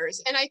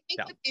caricatures. And I think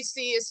that they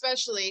see,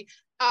 especially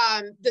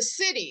the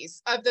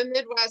cities of the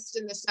Midwest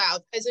and the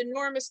South, as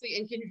enormously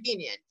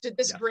inconvenient to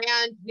this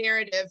grand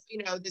narrative,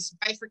 you know, this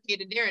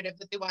bifurcated narrative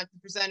that they want to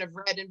present of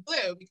red and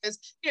blue. Because,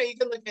 you know, you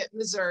can look at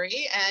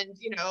Missouri and,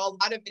 you know, a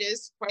lot of it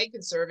is quite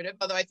conservative,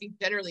 although I think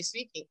generally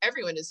speaking,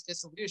 everyone is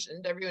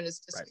disillusioned, everyone is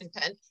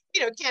discontent.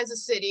 You know,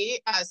 Kansas City,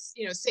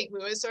 you know, St.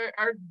 Louis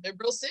are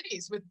liberal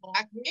cities with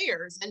Black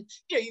mayors. And,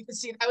 you know, you can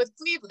see that with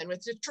Cleveland,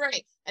 with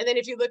Detroit. And then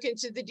if you look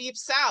into the Deep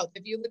South,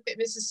 if you look at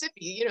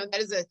Mississippi, you know,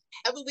 that is a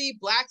heavily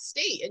Black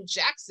state. And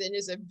Jackson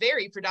is a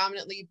very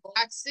predominantly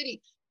Black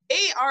city.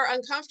 They are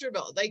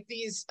uncomfortable. Like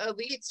these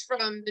elites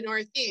from the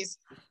Northeast,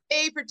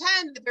 they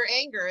pretend that their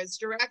anger is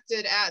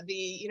directed at the,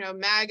 you know,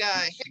 MAGA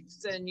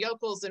hicks and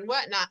yokels and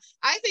whatnot.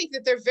 I think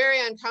that they're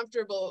very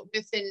uncomfortable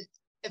with an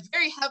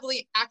very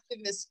heavily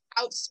activist,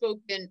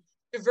 outspoken,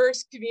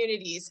 diverse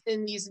communities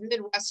in these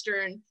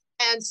Midwestern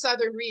and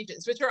Southern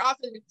regions, which are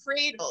often the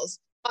cradles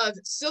of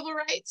civil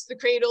rights, the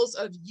cradles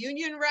of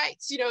union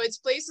rights. It's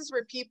places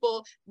where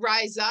people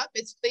rise up.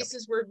 It's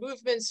places where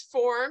movements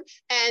form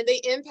and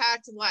they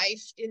impact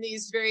life in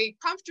these very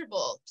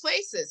comfortable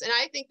places. And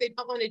I think they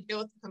don't want to deal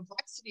with the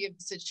complexity of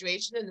the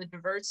situation and the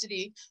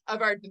diversity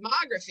of our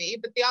demography,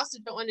 but they also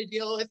don't want to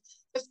deal with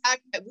the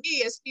fact that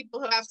we, as people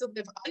who have to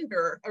live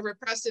under a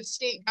repressive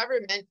state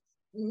government,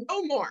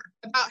 know more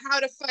about how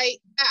to fight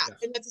back. Yes.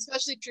 And that's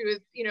especially true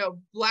with,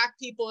 Black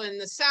people in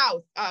the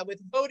South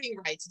with voting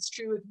rights. It's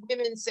true with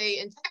women, say,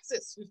 in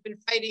Texas, who've been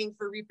fighting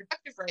for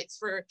reproductive rights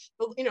for,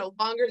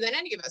 longer than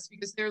any of us,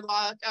 because their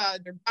law,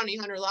 their bounty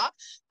hunter law,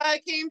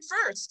 came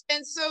first.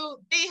 And so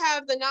they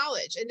have the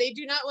knowledge, and they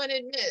do not want to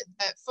admit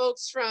that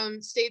folks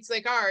from states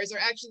like ours are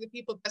actually the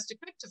people best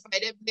equipped to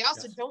fight it. But they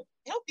also don't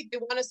think they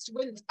want us to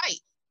win the fight.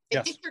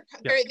 I think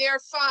they are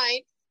fine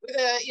with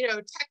a,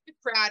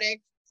 technocratic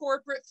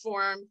corporate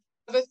form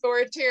of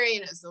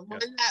authoritarianism, one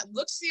that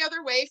looks the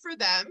other way for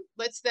them,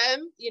 lets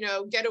them,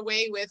 get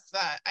away with,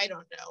 I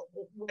don't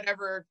know,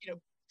 whatever,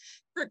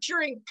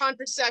 procuring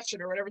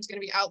contraception or whatever's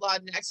going to be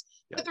outlawed next.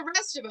 But the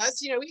rest of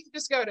us, we could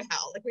just go to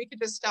hell. Like we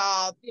could just,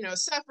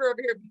 suffer over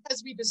here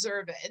because we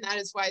deserve it. And that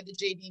is why the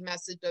JD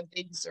message of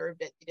they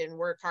deserved it. They didn't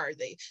work hard.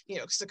 They,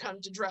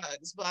 succumbed to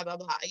drugs, blah, blah,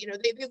 blah. They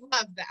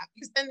love that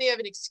because then they have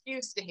an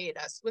excuse to hate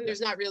us when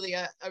there's not really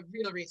a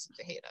real reason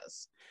to hate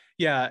us.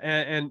 Yeah.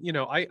 And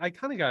I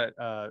kind of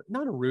got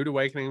not a rude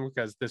awakening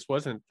because this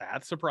wasn't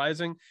that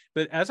surprising,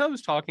 but as I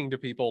was talking to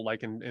people,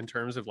 like in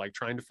terms of like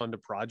trying to fund a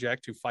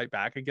project to fight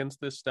back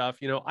against this stuff,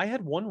 I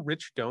had one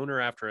rich donor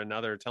after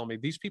another tell me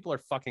these people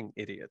are fucking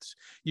idiots.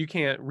 You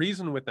can't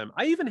reason with them.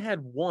 I even had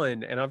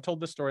one, and I've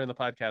told this story on the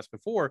podcast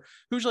before,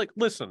 who's like,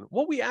 listen,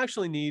 what we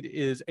actually need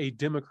is a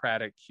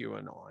democratic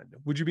QAnon.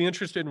 Would you be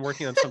interested in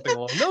working on something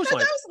along those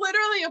lines? That was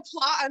literally a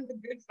plot on The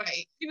Good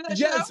Fight. That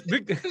yes,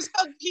 it was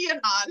called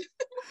QAnon.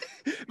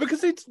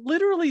 Because it's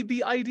literally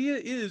the idea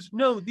is,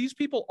 no, these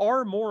people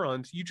are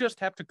morons. You just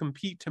have to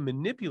compete to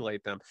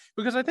manipulate them.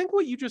 Because I think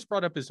what you just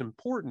brought up is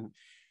important.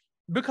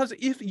 Because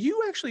if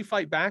you actually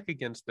fight back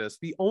against this,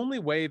 the only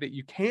way that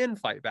you can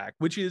fight back,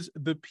 which is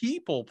the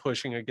people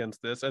pushing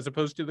against this, as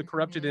opposed to the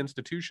corrupted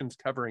institutions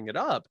covering it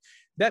up,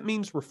 that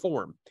means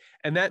reform.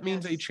 And that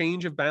means a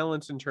change of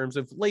balance in terms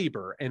of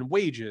labor and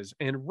wages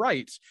and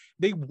rights.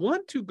 They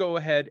want to go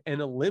ahead and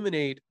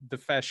eliminate the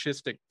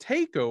fascistic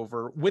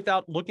takeover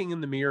without looking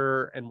in the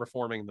mirror and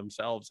reforming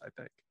themselves, I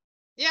think.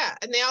 Yeah,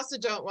 and they also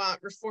don't want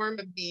reform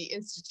of the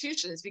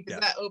institutions because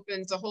that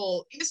opens a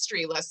whole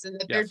history lesson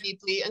that they're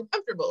deeply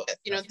uncomfortable with.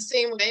 The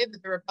same way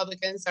that the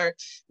Republicans are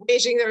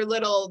waging their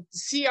little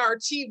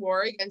CRT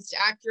war against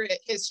accurate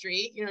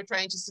history,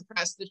 trying to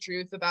suppress the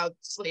truth about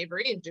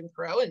slavery and Jim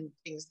Crow and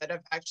things that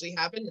have actually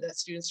happened that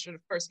students should,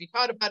 of course, be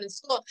taught about in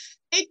school.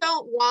 They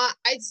don't want,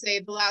 I'd say,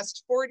 the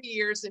last 40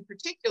 years in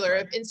particular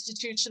of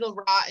institutional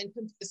rot and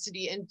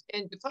complicity and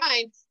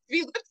decline to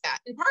be looked at,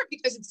 in part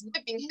because it's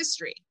living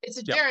history. It's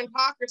a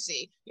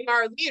gerontocracy.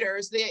 Our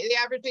leaders, the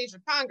average age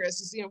of Congress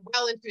is,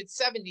 well into its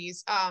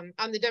 70s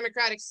on the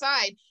Democratic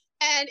side.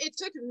 And it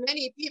took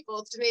many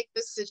people to make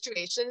this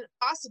situation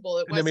possible.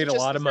 It wasn't they made a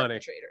just lot the of money.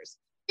 Perpetrators.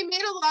 They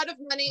made a lot of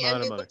money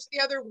and they looked the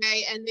other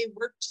way and they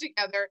worked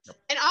together.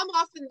 And I'm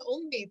often the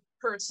only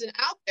person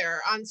out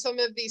there on some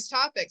of these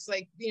topics,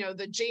 like,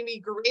 the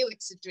Jamie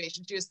Garelick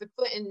situation. She was the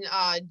Clinton,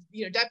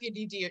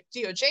 deputy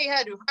DOJ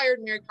head who hired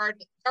Merrick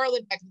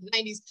Garland back in the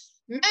 90s,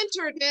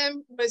 mentored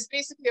him, was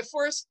basically a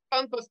forced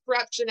bump of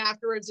corruption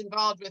afterwards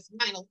involved with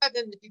 9/11,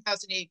 the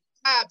 2008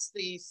 collapse,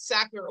 the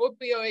Sackler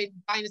opioid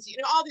dynasty,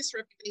 all these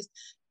horrific things.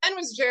 And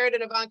was Jared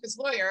and Ivanka's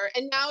lawyer,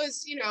 and now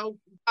is,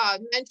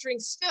 mentoring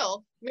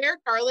still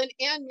Merrick Garland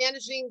and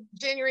managing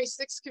January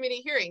 6th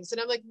committee hearings. And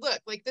I'm like, look,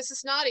 this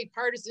is not a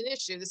partisan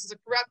issue. This is a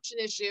corruption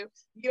issue.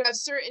 You have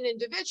certain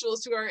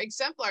individuals who are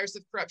exemplars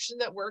of corruption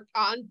that work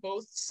on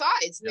both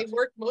sides. And they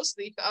work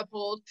mostly to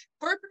uphold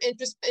corporate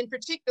interests, in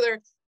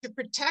particular, to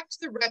protect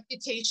the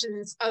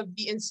reputations of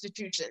the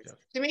institutions,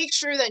 to make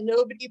sure that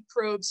nobody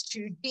probes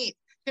too deep,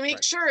 to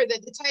make sure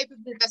that the type of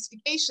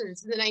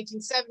investigations in the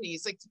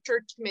 1970s, like the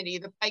Church Committee,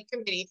 the Pike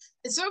Committee,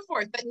 and so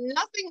forth, that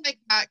nothing like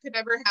that could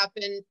ever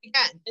happen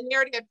again. And they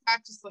already had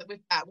practiced with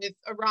that, with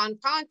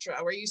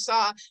Iran-Contra, where you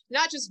saw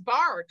not just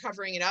Barr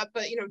covering it up,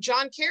 but,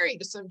 John Kerry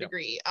to some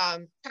degree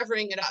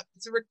covering it up.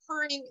 It's a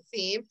recurring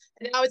theme,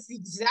 and now it's the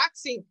exact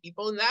same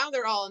people, and now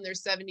they're all in their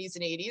 70s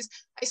and 80s.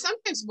 I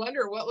sometimes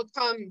wonder what will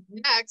come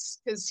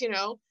next, because,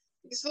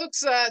 these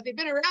folks, they've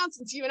been around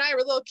since you and I were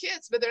little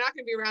kids, but they're not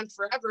going to be around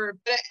forever.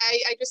 But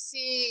I just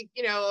see,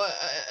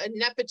 a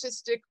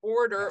nepotistic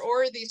order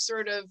or these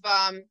sort of,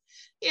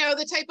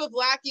 the type of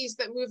lackeys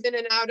that move in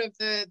and out of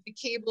the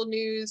cable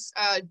news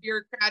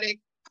bureaucratic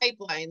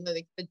pipeline,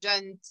 the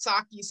Jen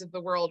Psaki's of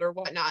the world or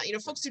whatnot,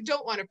 folks who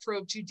don't want to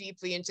probe too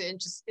deeply into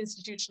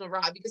institutional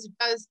rot because it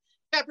does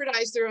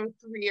jeopardize their own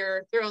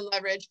career, their own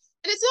leverage.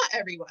 And it's not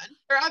everyone.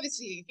 There are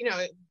obviously,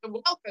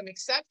 welcome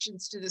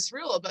exceptions to this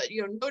rule, but,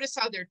 notice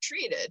how they're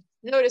treated.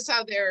 Notice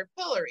how they're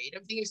pilloried.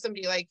 I'm thinking of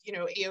somebody like,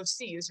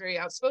 AOC, who's very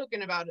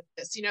outspoken about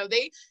this.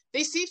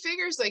 They see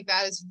figures like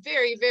that as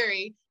very,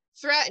 very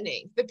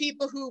threatening. The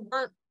people who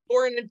weren't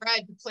born and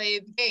bred to play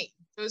the game.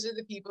 Those are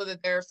the people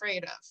that they're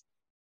afraid of.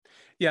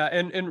 Yeah,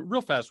 and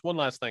real fast, one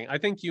last thing. I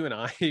think you and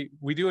I,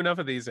 we do enough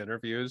of these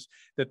interviews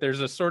that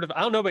there's a sort of, I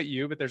don't know about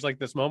you, but there's like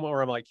this moment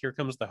where I'm like, here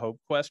comes the hope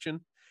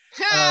question.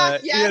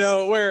 Yes.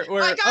 Where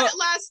I got it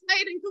last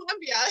night in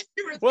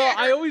Colombia. Well,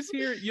 I always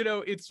hear,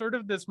 it's sort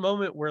of this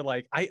moment where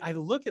like I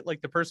look at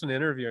like the person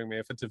interviewing me,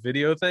 if it's a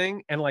video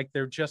thing, and like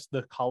they're just,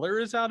 the color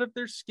is out of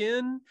their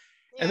skin.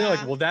 And they're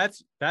like, well,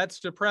 that's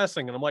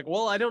depressing. And I'm like,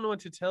 well, I don't know what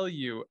to tell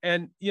you.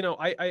 And,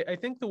 I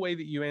think the way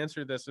that you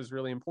answer this is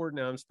really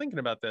important. Now, I was thinking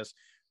about this.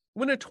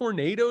 When a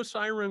tornado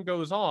siren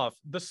goes off,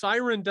 the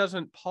siren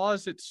doesn't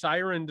pause its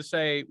siren to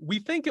say, we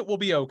think it will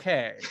be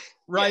okay,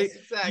 right? Yes,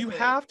 exactly. You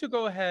have to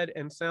go ahead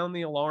and sound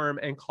the alarm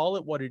and call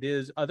it what it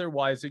is.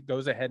 Otherwise, it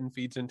goes ahead and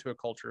feeds into a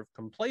culture of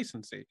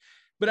complacency.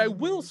 But I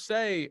will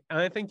say, and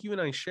I think you and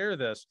I share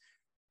this,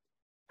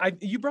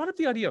 you brought up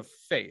the idea of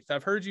faith.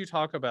 I've heard you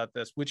talk about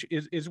this, which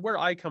is where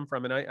I come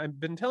from. And I've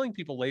been telling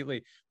people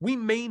lately, we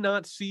may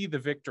not see the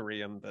victory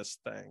in this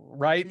thing,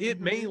 right?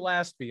 It may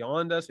last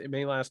beyond us. It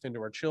may last into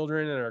our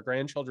children and our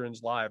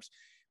grandchildren's lives.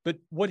 But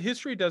what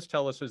history does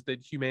tell us is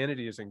that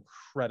humanity is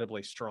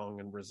incredibly strong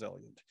and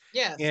resilient.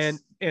 Yes.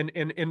 And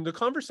the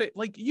conversation,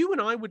 like you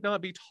and I would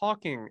not be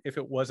talking if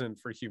it wasn't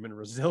for human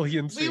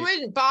resiliency. We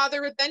wouldn't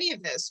bother with any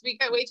of this. We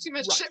got way too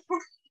much shit for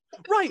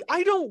Right.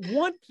 I don't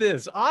want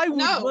this. I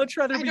would much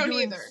rather be doing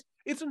either.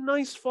 It's a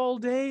nice fall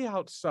day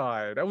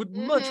outside. I would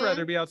much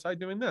rather be outside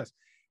doing this.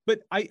 But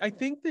I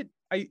think that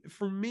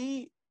for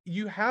me,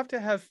 you have to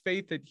have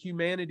faith that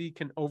humanity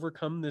can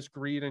overcome this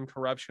greed and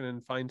corruption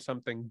and find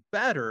something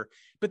better.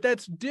 But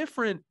that's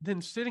different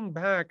than sitting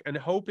back and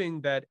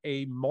hoping that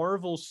a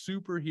Marvel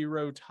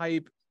superhero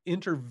type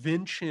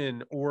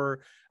intervention or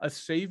a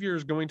savior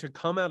is going to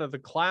come out of the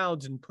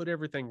clouds and put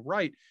everything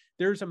right.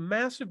 There's a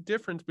massive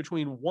difference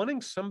between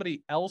wanting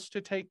somebody else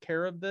to take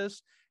care of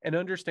this and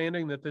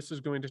understanding that this is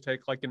going to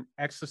take like an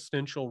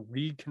existential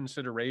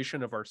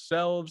reconsideration of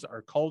ourselves,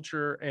 our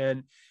culture,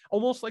 and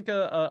almost like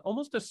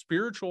almost a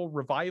spiritual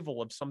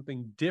revival of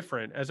something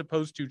different, as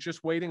opposed to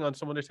just waiting on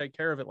someone to take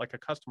care of it like a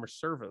customer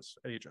service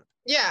agent.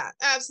 Yeah,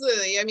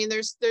 absolutely. I mean,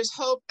 there's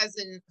hope as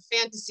in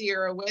fantasy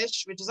or a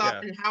wish, which is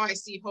often how I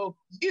see hope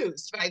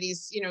used by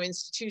these,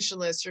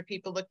 institutionalists or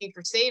people looking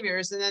for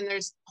saviors. And then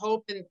there's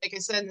hope, and like I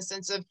said, in the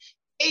sense of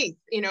faith,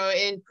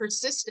 in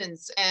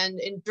persistence and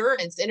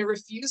endurance and a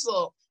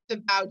refusal to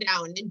bow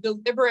down, and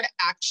deliberate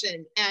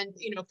action, and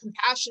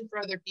compassion for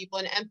other people,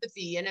 and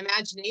empathy and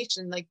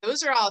imagination. Like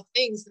those are all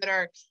things that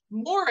are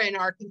more in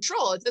our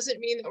control. It doesn't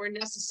mean that we're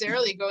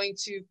necessarily going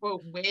to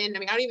quote win. I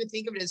mean, I don't even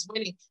think of it as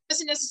winning. It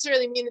doesn't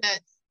necessarily mean that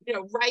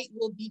right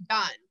will be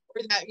done,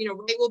 or that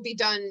right will be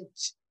done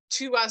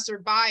to us or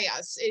by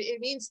us.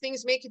 It means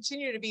things may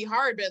continue to be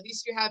hard, but at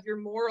least you have your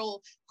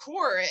moral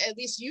core. At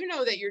least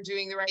that you're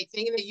doing the right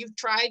thing, and that you've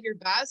tried your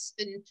best,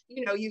 and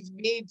you've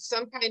made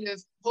some kind of,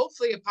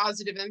 hopefully, a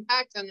positive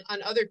impact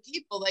on other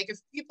people. Like if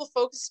people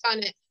focused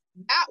on it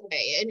that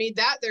way and made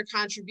that their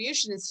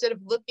contribution, instead of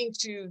looking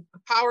to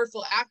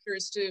powerful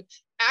actors to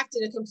act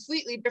in a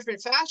completely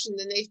different fashion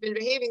than they've been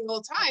behaving the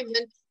whole time,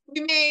 then we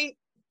may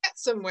get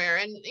somewhere.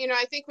 And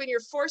I think when you're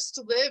forced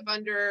to live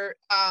under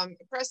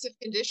oppressive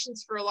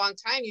conditions for a long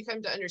time, you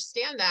come to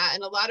understand that.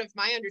 And a lot of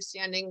my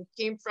understanding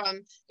came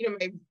from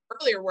my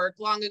earlier work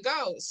long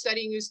ago,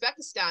 studying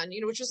Uzbekistan,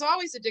 which was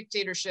always a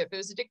dictatorship. It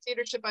was a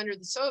dictatorship under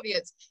the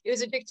Soviets. It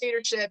was a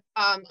dictatorship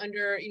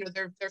under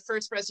their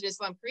first president,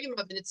 Islam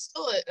Karimov, and it's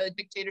still a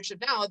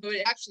dictatorship now, although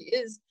it actually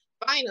is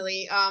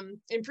finally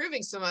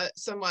improving somewhat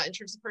in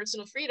terms of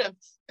personal freedom.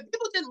 But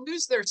people didn't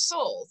lose their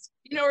souls,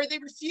 or they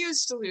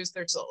refused to lose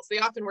their souls. They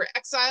often were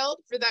exiled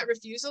for that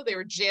refusal. They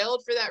were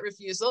jailed for that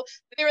refusal.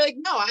 But they were like,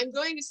 no, I'm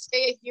going to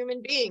stay a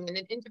human being and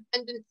an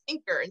independent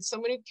thinker and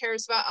someone who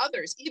cares about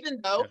others, even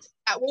though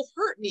that will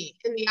hurt me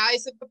in the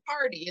eyes of the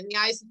party, in the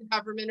eyes of the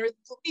government or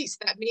the police.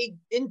 That may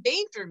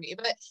endanger me.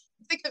 But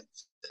think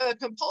of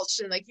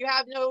compulsion. Like you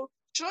have no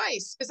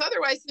choice, because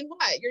otherwise then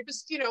what? You're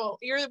just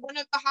you're one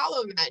of the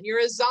hollow men.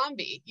 You're a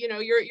zombie.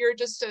 You're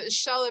just a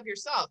shell of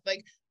yourself.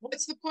 Like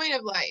what's the point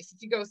of life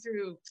if you go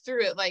through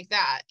it like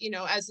that,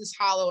 as this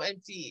hollow,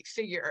 empty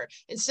figure,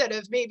 instead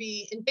of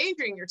maybe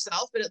endangering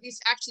yourself, but at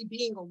least actually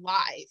being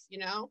alive.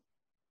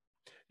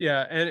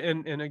 Yeah,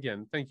 and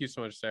again, thank you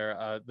so much,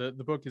 Sarah.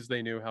 The book is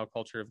They Knew How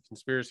Culture of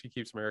Conspiracy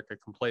Keeps America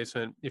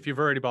Complacent. If you've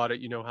already bought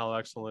it, you know how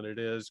excellent it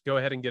is. Go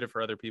ahead and get it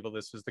for other people.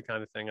 This is the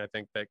kind of thing I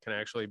think that can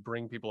actually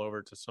bring people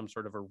over to some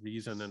sort of a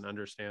reason and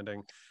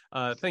understanding.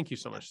 Thank you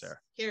so much, Sarah.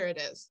 Here it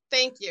is.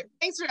 Thank you.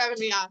 Thanks for having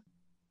me on.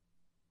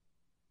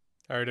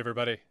 All right,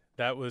 everybody.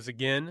 That was,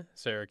 again,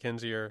 Sarah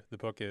Kinzier. The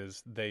book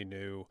is They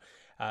Knew.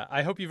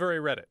 I hope you've already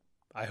read it.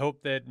 I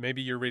hope that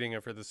maybe you're reading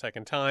it for the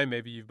second time.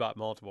 Maybe you've bought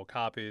multiple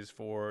copies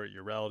for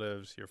your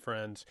relatives, your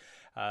friends.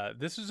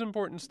 This is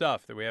important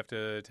stuff that we have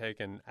to take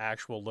an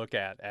actual look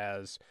at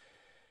as,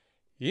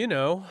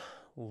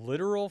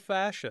 literal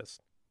fascists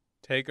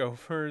take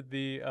over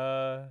the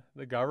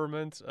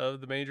governments of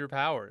the major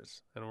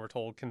powers. And we're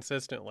told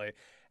consistently,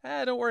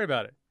 don't worry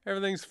about it.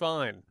 Everything's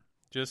fine.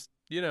 Just,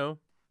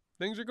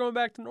 things are going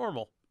back to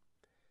normal.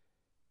 I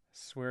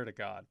swear to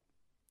God.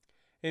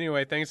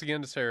 Anyway, thanks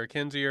again to Sarah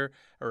Kinzier.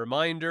 A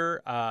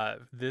reminder,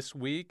 this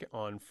week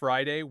on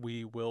Friday,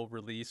 we will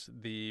release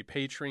the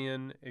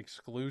Patreon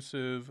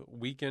exclusive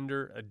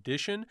Weekender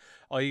edition.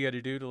 All you got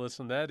to do to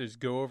listen to that is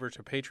go over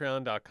to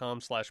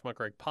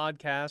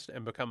patreon.com/muckrakepodcast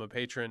and become a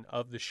patron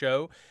of the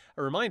show.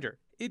 A reminder,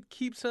 it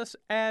keeps us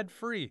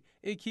ad-free.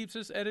 It keeps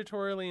us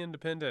editorially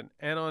independent.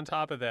 And on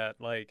top of that,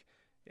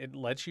 it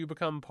lets you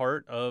become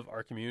part of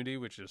our community,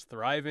 which is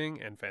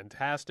thriving and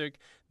fantastic.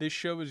 This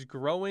show is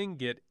growing.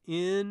 Get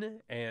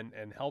in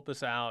and help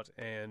us out.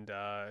 And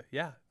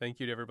thank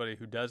you to everybody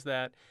who does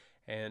that.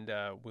 And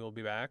we'll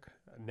be back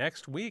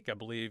next week. I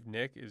believe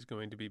Nick is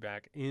going to be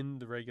back in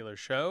the regular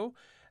show.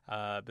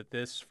 But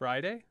this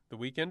Friday, the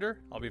Weekender,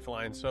 I'll be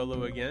flying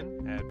solo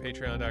again at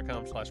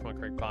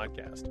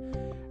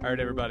patreon.com/muckrakepodcast. All right,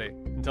 everybody.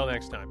 Until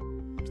next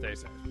time, stay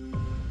safe.